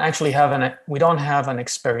don't actually have an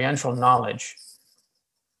experiential knowledge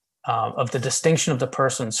of the distinction of the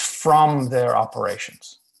persons from their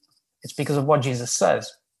operations. It's because of what Jesus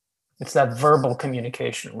says. It's that verbal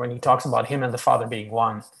communication when he talks about him and the Father being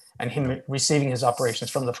one, and him receiving his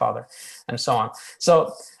operations from the Father, and so on.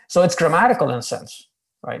 So it's grammatical in a sense,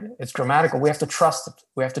 right? It's grammatical. We have to trust it.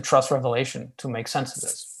 We have to trust revelation to make sense of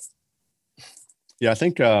this. Yeah, I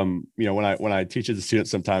think when I teach it to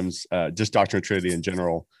students sometimes, just doctrine of Trinity in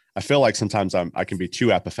general, I feel like sometimes I can be too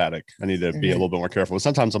apophatic. I need to be a little bit more careful.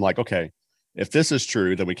 Sometimes I'm like, okay, if this is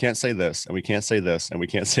true, then we can't say this, and we can't say this, and we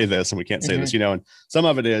can't say this, and we can't say this, and some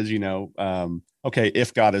of it is, okay,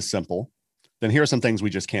 if God is simple, then here are some things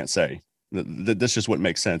we just can't say. This just wouldn't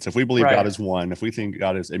make sense. If we believe God is one, if we think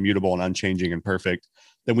God is immutable and unchanging and perfect,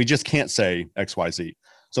 then we just can't say X, Y, Z.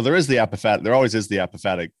 So there always is the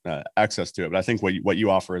apophatic access to it. But I think what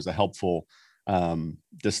you offer is a helpful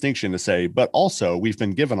distinction to say, but also we've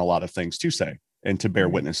been given a lot of things to say and to bear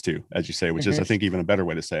witness to, as you say, which is, I think, even a better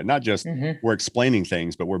way to say it. Not just we're explaining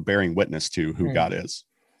things, but we're bearing witness to who God is.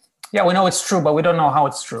 Yeah, we know it's true, but we don't know how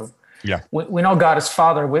it's true. Yeah, we know God is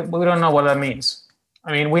Father. We don't know what that means.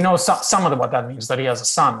 I mean, we know some of what that means, that he has a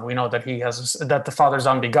son. We know that that the Father is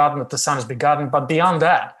unbegotten, that the Son is begotten. But beyond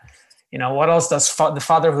that, what else does the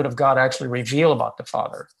fatherhood of God actually reveal about the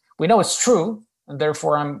Father? We know it's true, and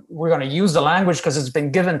therefore we're going to use the language because it's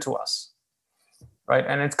been given to us, right?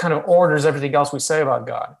 And it kind of orders everything else we say about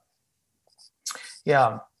God.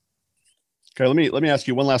 Yeah. Okay, let me ask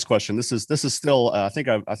you one last question. This is still I think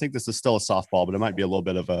this is still a softball, but it might be a little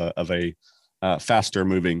bit of a faster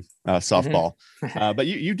moving softball. But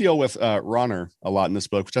you deal with Rahner a lot in this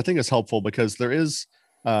book, which I think is helpful because there is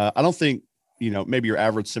I don't think maybe your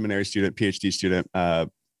average seminary student, PhD student,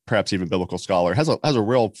 perhaps even biblical scholar has a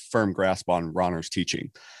real firm grasp on Rahner's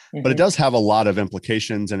teaching, but it does have a lot of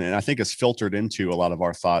implications, and I think it's filtered into a lot of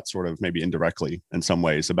our thoughts, sort of maybe indirectly in some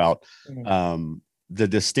ways, about the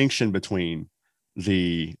distinction between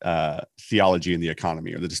the theology and the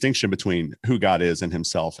economy, or the distinction between who God is in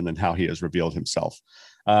himself and then how he has revealed himself.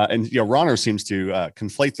 And Rahner seems to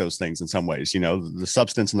conflate those things in some ways. The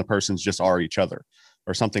substance and the persons just are each other,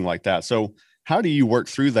 or something like that. So how do you work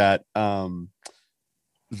through that?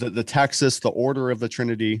 The taxis, the order of the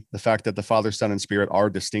Trinity, the fact that the Father, Son, and Spirit are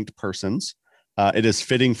distinct persons. It is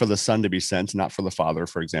fitting for the Son to be sent, not for the Father,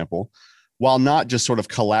 for example, while not just sort of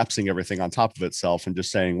collapsing everything on top of itself and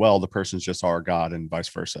just saying, well, the persons just are God and vice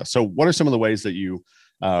versa. So what are some of the ways that you,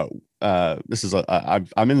 for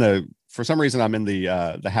some reason, I'm in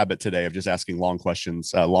the habit today of just asking long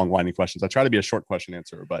questions, long winding questions. I try to be a short question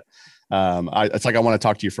answerer, but it's like I want to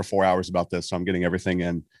talk to you for 4 hours about this. So I'm getting everything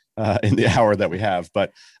in the hour that we have.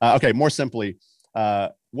 But okay, more simply,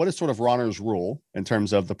 what is sort of Rahner's rule in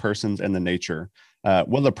terms of the persons and the nature?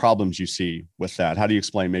 What are the problems you see with that? How do you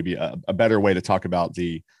explain maybe a better way to talk about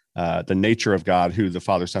the nature of God, who the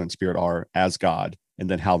Father, Son, and Spirit are as God, and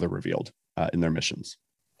then how they're revealed in their missions?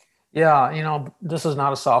 Yeah, this is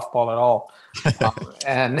not a softball at all.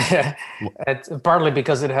 And it's partly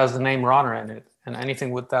because it has the name Rahner in it, and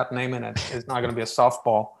anything with that name in it is not going to be a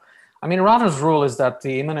softball. I mean, Rahner's rule is that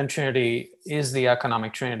the immanent Trinity is the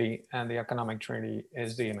economic Trinity, and the economic Trinity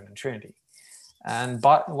is the immanent Trinity.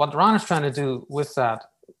 But what Rahner's trying to do with that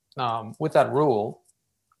rule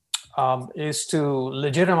is to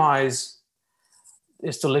legitimize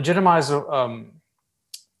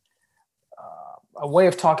a way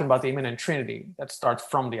of talking about the immanent Trinity that starts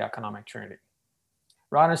from the economic Trinity.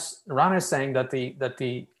 Rahner is saying that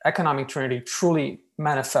the economic Trinity truly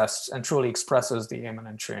manifests and truly expresses the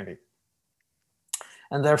immanent Trinity,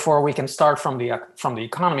 and therefore we can start from the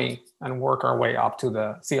economy and work our way up to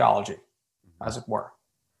the theology, as it were.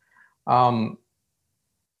 Now,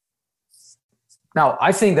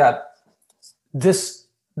 I think that this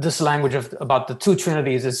language about the two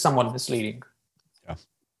Trinities is somewhat misleading.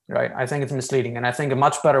 Right? I think it's misleading. And I think a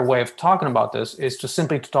much better way of talking about this is to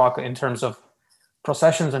simply talk in terms of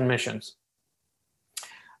processions and missions.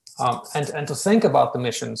 And to think about the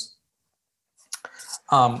missions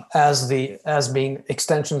as being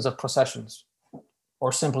extensions of processions,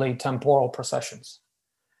 or simply temporal processions.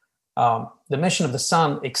 The mission of the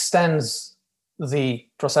Son extends the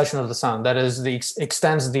procession of the Son. That is,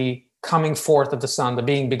 extends the coming forth of the Son, the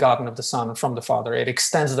being begotten of the Son from the Father. It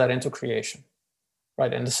extends that into creation.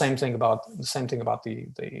 Right, and the same thing about the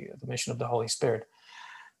mission of the Holy Spirit.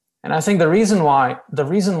 And I think the reason why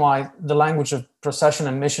the language of procession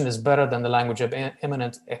and mission is better than the language of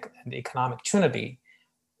immanent and economic Trinity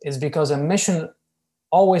is because a mission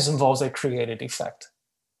always involves a created effect.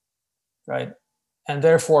 right? And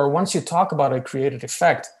therefore, once you talk about a created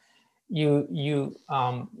effect, you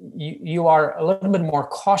are a little bit more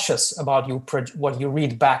cautious about what you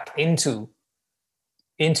read back into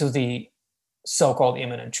the so-called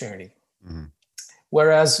immanent Trinity. Mm-hmm.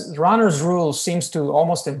 Whereas Rahner's rule seems to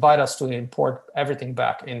almost invite us to import everything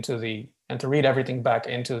back and to read everything back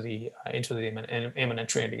into the immanent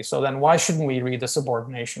Trinity. So then why shouldn't we read the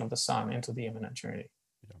subordination of the Son into the immanent Trinity?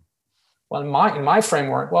 Yeah. Well, in my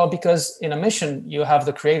framework, because in a mission you have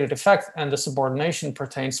the created effect, and the subordination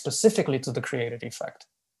pertains specifically to the created effect.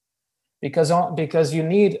 Because you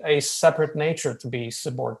need a separate nature to be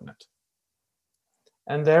subordinate.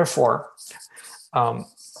 And therefore,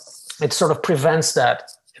 it sort of prevents that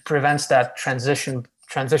transition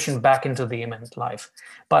back into the immanent life.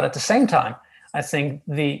 But at the same time, I think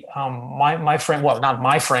not my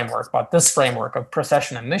framework, but this framework of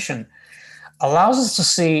procession and mission allows us to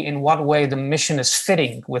see in what way the mission is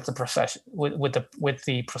fitting with the procession, with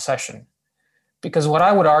the procession. Because what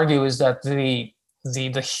I would argue is that the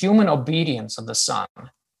human obedience of the Son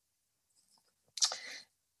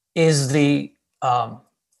is the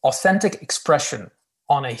authentic expression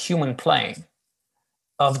on a human plane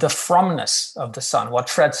of the fromness of the Son, what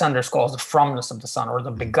Fred Sanders calls the fromness of the Son, or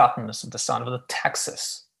the begottenness of the Son, or the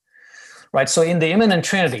taxis, right? So in the immanent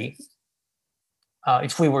Trinity,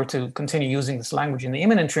 if we were to continue using this language, in the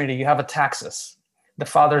immanent Trinity, you have a taxis. The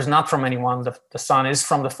Father is not from anyone, the Son is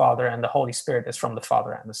from the Father, and the Holy Spirit is from the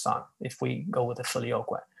Father and the Son, if we go with the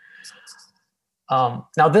filioque.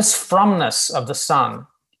 Now, this fromness of the Son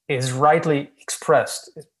is rightly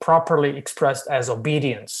expressed, properly expressed as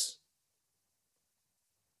obedience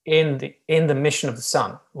in the mission of the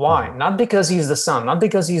Son. Why? Not because he's the Son, not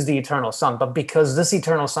because he's the eternal Son, but because this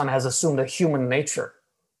eternal Son has assumed a human nature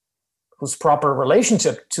whose proper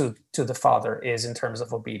relationship to the Father is in terms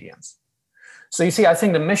of obedience. So you see, I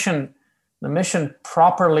think the mission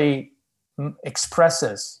properly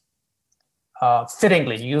expresses,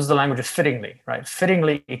 fittingly, use the language of fittingly, right?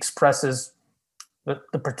 Fittingly expresses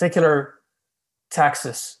the particular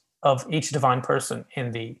taxis of each divine person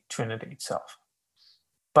in the Trinity itself.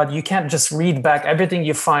 But you can't just read back everything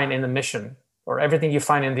you find in the mission, or everything you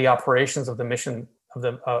find in the operations of the mission of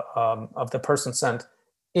the person sent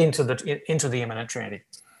into the immanent Trinity.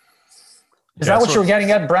 Is that what you're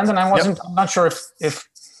getting at, Brendan? I'm not sure if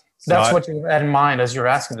that's what you had in mind as you're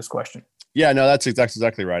asking this question. Yeah, no, that's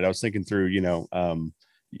exactly right. I was thinking through, you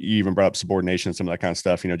even brought up subordination and some of that kind of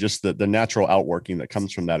stuff, just the natural outworking that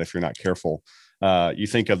comes from that if you're not careful. You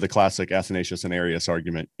think of the classic Athanasius and Arius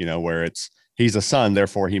argument, where he's a son,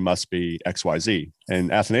 therefore he must be XYZ.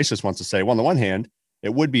 And Athanasius wants to say, well, on the one hand,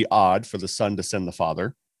 it would be odd for the Son to send the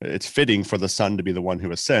Father. It's fitting for the Son to be the one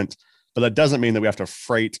who is sent, but that doesn't mean that we have to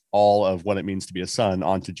freight all of what it means to be a son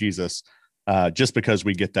onto Jesus just because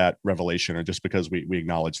we get that revelation, or just because we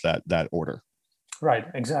acknowledge that order. Right,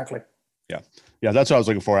 exactly. Yeah, that's what I was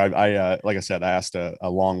looking for. I like I said, I asked a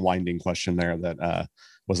long, winding question there that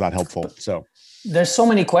was not helpful. So there's so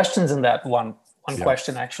many questions in that one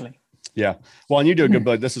question, actually. Yeah. Well, and you do a good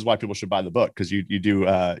book. This is why people should buy the book, because you do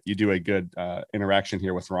a good interaction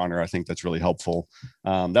here with Rahner. I think that's really helpful.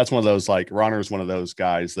 That's one of those, like, Rahner is one of those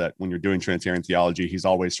guys that when you're doing Trinitarian theology, he's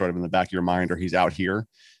always sort of in the back of your mind, or he's out here,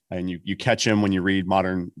 and you catch him when you read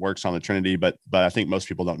modern works on the Trinity. But I think most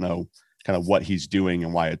people don't know kind of what he's doing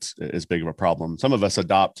and why it's as big of a problem. Some of us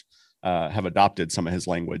have adopted some of his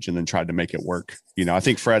language and then tried to make it work. I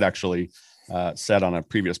think Fred actually said on a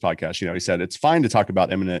previous podcast, he said it's fine to talk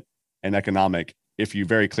about immanent and economic if you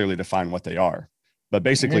very clearly define what they are, but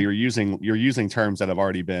basically you're using terms that have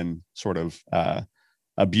already been sort of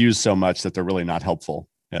abused so much that they're really not helpful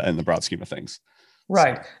in the broad scheme of things.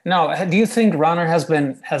 Right. Now, do you think Rahner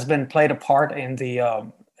has been played a part in the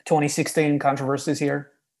 2016 controversies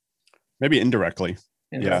here? Maybe indirectly.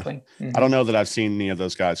 Yeah. I don't know that I've seen any of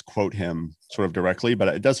those guys quote him sort of directly, but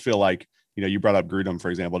it does feel like, you brought up Grudem, for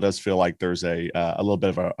example. It does feel like there's a little bit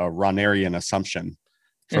of a Rahnerian assumption,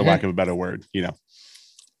 for lack of a better word,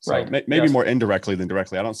 So right. Maybe more indirectly than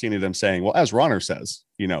directly. I don't see any of them saying, well, as Rahner says,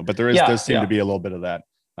 but there does seem to be a little bit of that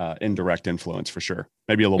indirect influence, for sure.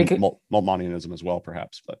 Maybe a little Moltmannianism as well,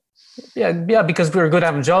 perhaps. But because we're good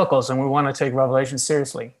evangelicals and we want to take Revelation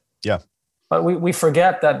seriously. Yeah. But we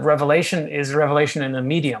forget that revelation is revelation in a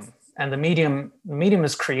medium, and the medium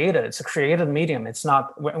is created. It's a created medium. It's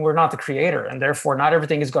not, we're not the creator, and therefore not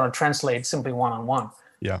everything is going to translate simply one-on-one.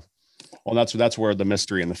 Yeah. Well, that's where the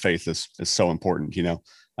mystery and the faith is so important.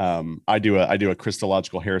 I do a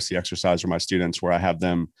Christological heresy exercise for my students, where I have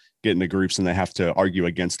them get into groups and they have to argue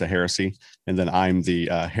against a heresy, and then I'm the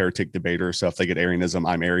heretic debater. So if they get Arianism,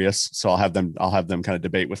 I'm Arius. So I'll have them kind of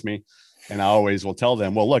debate with me. And I always will tell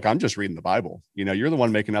them, well, look, I'm just reading the Bible. You're the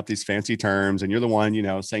one making up these fancy terms, and you're the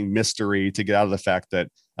one, saying mystery to get out of the fact that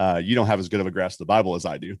you don't have as good of a grasp of the Bible as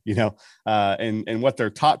I do, and what they're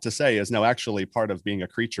taught to say is, no, actually part of being a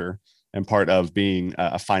creature and part of being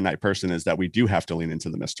a finite person is that we do have to lean into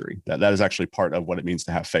the mystery. That is actually part of what it means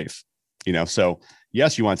to have faith, So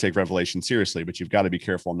yes, you want to take Revelation seriously, but you've got to be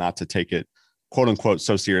careful not to take it, quote unquote,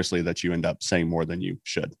 so seriously that you end up saying more than you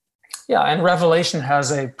should. Yeah, and Revelation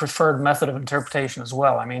has a preferred method of interpretation as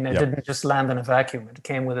well. I mean, it didn't just land in a vacuum. It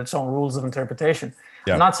came with its own rules of interpretation.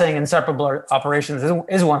 I'm not saying inseparable operations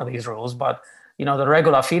is one of these rules, but the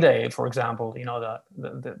regula fide, for example,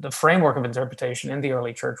 the framework of interpretation in the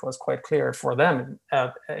early church was quite clear for them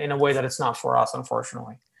in a way that it's not for us,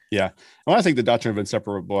 unfortunately. Yeah. And what I think the doctrine of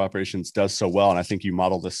inseparable operations does so well, and I think you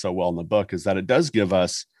model this so well in the book, is that it does give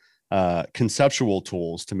us conceptual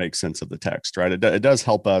tools to make sense of the text, right? It does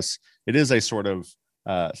help us. It is a sort of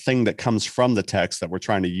thing that comes from the text that we're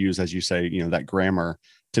trying to use, as you say, that grammar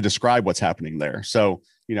to describe what's happening there. So,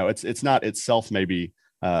 it's not itself maybe,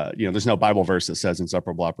 there's no Bible verse that says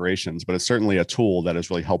inseparable operations, but it's certainly a tool that is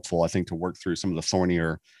really helpful, I think, to work through some of the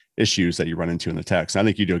thornier issues that you run into in the text. And I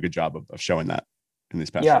think you do a good job of showing that in these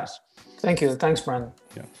passages. Yeah. Thank you. Thanks, Brandon.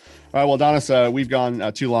 Yeah. All right. Well, Adonis, we've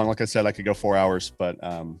gone too long. Like I said, I could go 4 hours, but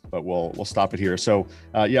we'll stop it here. So,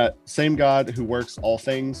 Same God Who Works All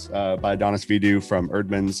Things by Adonis Vidu from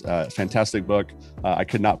Eerdmans. Fantastic book. I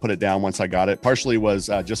could not put it down once I got it. Partially was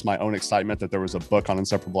just my own excitement that there was a book on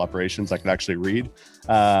inseparable operations I could actually read.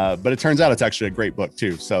 But it turns out it's actually a great book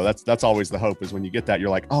too. So that's always the hope, is when you get that,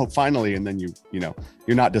 you're like, oh, finally, and then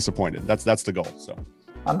you're not disappointed. That's the goal. So.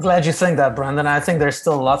 I'm glad you think that, Brandon. I think there's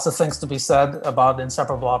still lots of things to be said about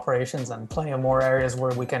inseparable operations and plenty of more areas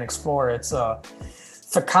where we can explore its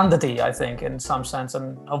fecundity, I think, in some sense.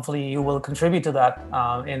 And hopefully you will contribute to that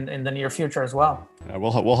in the near future as well.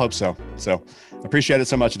 We'll hope so. So appreciate it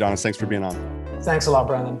so much, Adonis. Thanks for being on. Thanks a lot,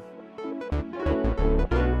 Brandon.